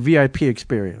the VIP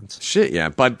experience. Shit, yeah,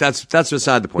 but that's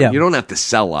beside the point. Yeah. You don't have to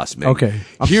sell us, man. Okay,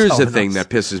 I'm Here's the selling thing us. that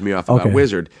pisses me off about Okay.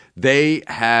 Wizard. They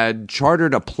had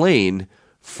chartered a plane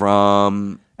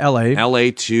from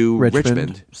L.A. to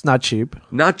Richmond. It's not cheap.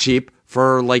 Not cheap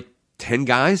for like 10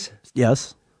 guys.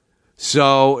 Yes.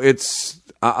 So it's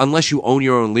unless you own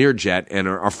your own Learjet and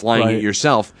are flying Right. it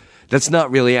yourself, that's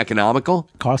not really economical.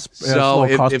 Cost. Yeah, it's a So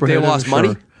little cost if they prohibitive, lost money,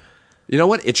 sure. you know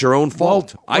what? It's your own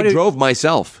fault. what I if- drove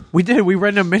myself. We did. We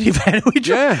rented a minivan.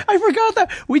 Yeah. I forgot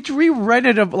that. We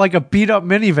rented a beat up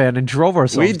minivan and drove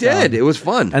ourselves. We did. down. It was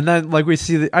fun. And then we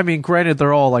see. I mean, granted,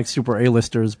 they're all like super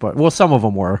A-listers, but some of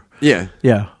them were. Yeah.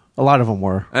 Yeah, a lot of them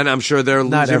were. And I'm sure they're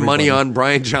Not losing money everybody. on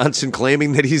Brian Johnson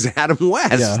claiming that he's Adam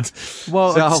West. Yeah.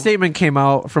 Well, So- a statement came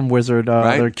out from Wizard.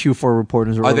 Right. Their Q4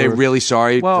 reporters. Or Are they whatever. really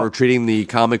sorry Well, for treating the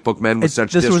comic book men with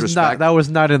such This disrespect? was not. That was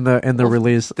not in the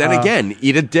release. Then again,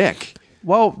 eat a dick.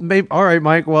 Well, maybe, all right,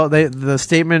 Mike. Well, the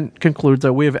statement concludes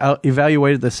that we have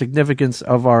evaluated the significance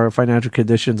of our financial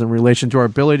conditions in relation to our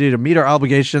ability to meet our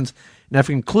obligations, and have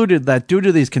concluded that due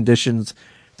to these conditions,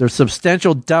 there's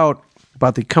substantial doubt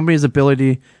about the company's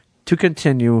ability to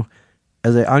continue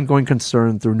as an ongoing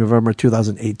concern through November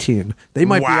 2018. They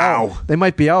might be Wow. out. They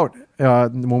might be out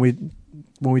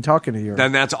when we talk in a year.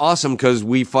 Then that's awesome because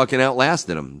we fucking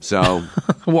outlasted them. So,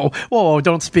 whoa,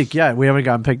 don't speak yet. We haven't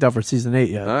gotten picked up for season 8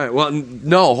 yet. all right. Well,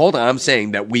 no, hold on. I'm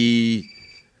saying that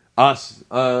us,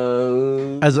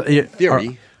 As a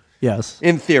theory. yes.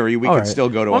 In theory, we All could right. still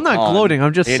go to Well, a I'm not con gloating.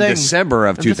 I'm just in saying- December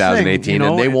of I'm just saying, 2018,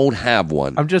 and they won't have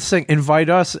one. I'm just saying, invite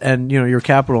us, and your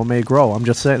capital may grow. I'm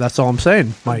just saying. That's all I'm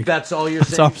saying, Mike. That's all you're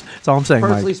That's all, saying? that's all I'm saying,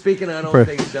 Personally Mike. speaking, I don't Per-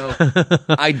 think so.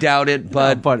 I doubt it,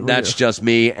 but, but- that's just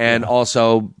me. And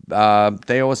also,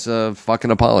 they owe us a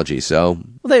fucking apology. So,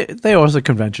 Well, they owe us a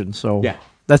convention, so Yeah.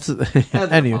 That's as an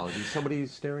anyway. apology.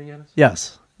 Somebody's staring at us.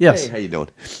 Yes. Hey, how you doing?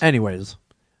 Anyways.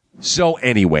 So,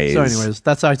 anyways,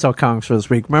 that's I Sell Comics for this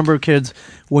week. Remember, kids,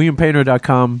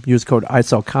 WilliamPainter.com. Use code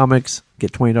ISellComics.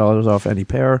 Get $20 off any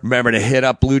pair. remember to hit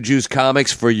up Blue Juice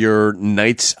Comics for your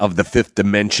Knights of the Fifth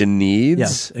Dimension needs.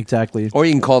 Yes, exactly. Or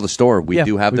you can call the store. We Yeah,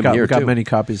 do have we've them got, here we've got too. many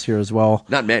copies here as well.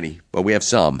 Not many, but we have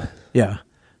some. Yeah.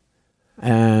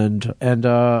 And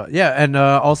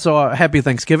also happy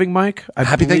Thanksgiving, Mike.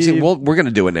 Happy Thanksgiving. Well, we're going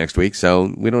to do it next week,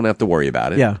 so we don't have to worry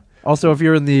about it. Yeah. Also, if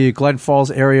you're in the Glen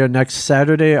Falls area next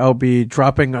Saturday, I'll be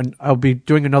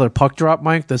doing another puck drop,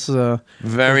 Mike. This is a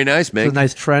Very nice, Mick.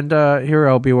 nice trend here.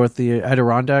 I'll be with the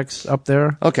Adirondacks up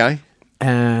there, Okay.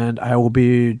 and I will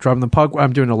be dropping the puck.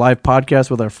 I'm doing a live podcast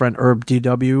with our friend Herb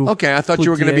DW. Okay, I thought you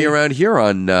were going to be Cloutier. around here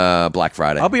on Black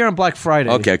Friday. I'll be here on Black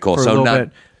Friday. Okay, cool. For So a little not- bit,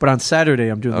 but on Saturday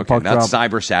I'm doing the Okay, puck not drop.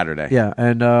 Cyber Saturday. Yeah,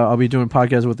 and I'll be doing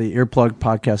podcasts with the Earplug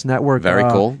Podcast Network. Very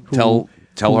cool.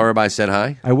 Tell Herb I said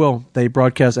hi. I will. They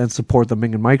broadcast and support the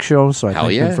Ming and Mike show, so I Hell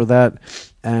thank yeah. them for that.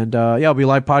 And I'll be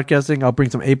live podcasting. I'll bring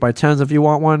some 8x10s if you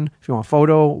want one, if you want a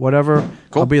photo, whatever.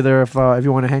 Cool. I'll be there if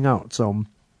you want to hang out. So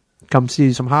come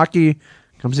see some hockey.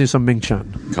 Come see some Ming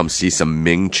Chen. Come see some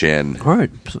Ming Chen. All right,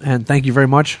 and thank you very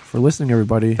much for listening,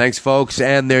 everybody. Thanks, folks,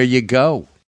 and there you go.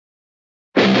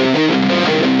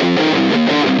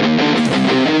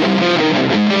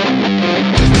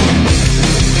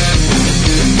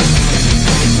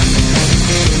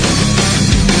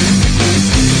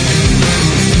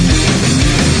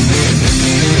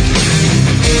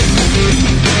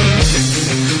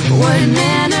 What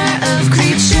manner of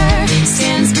creature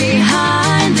stands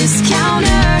behind this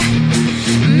counter?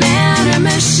 Man or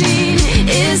machine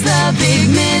is the big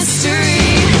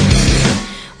mystery.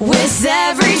 With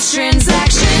every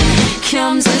transaction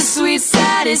comes a sweet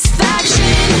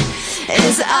satisfaction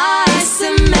as I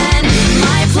cement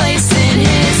my place in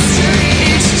history.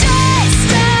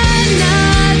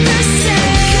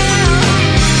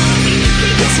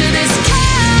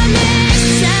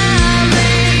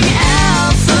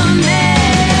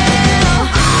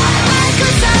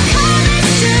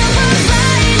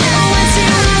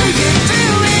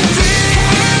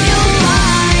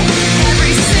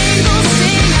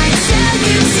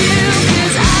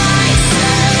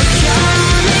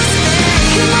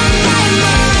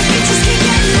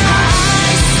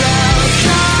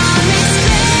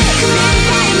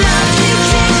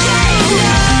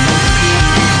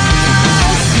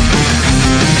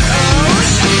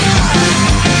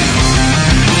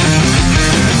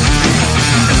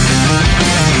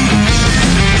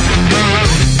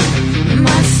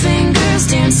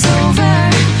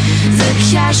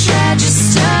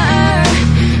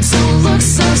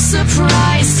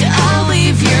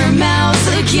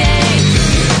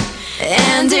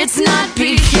 it's not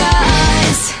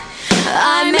because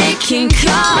I'm a King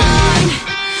Kong.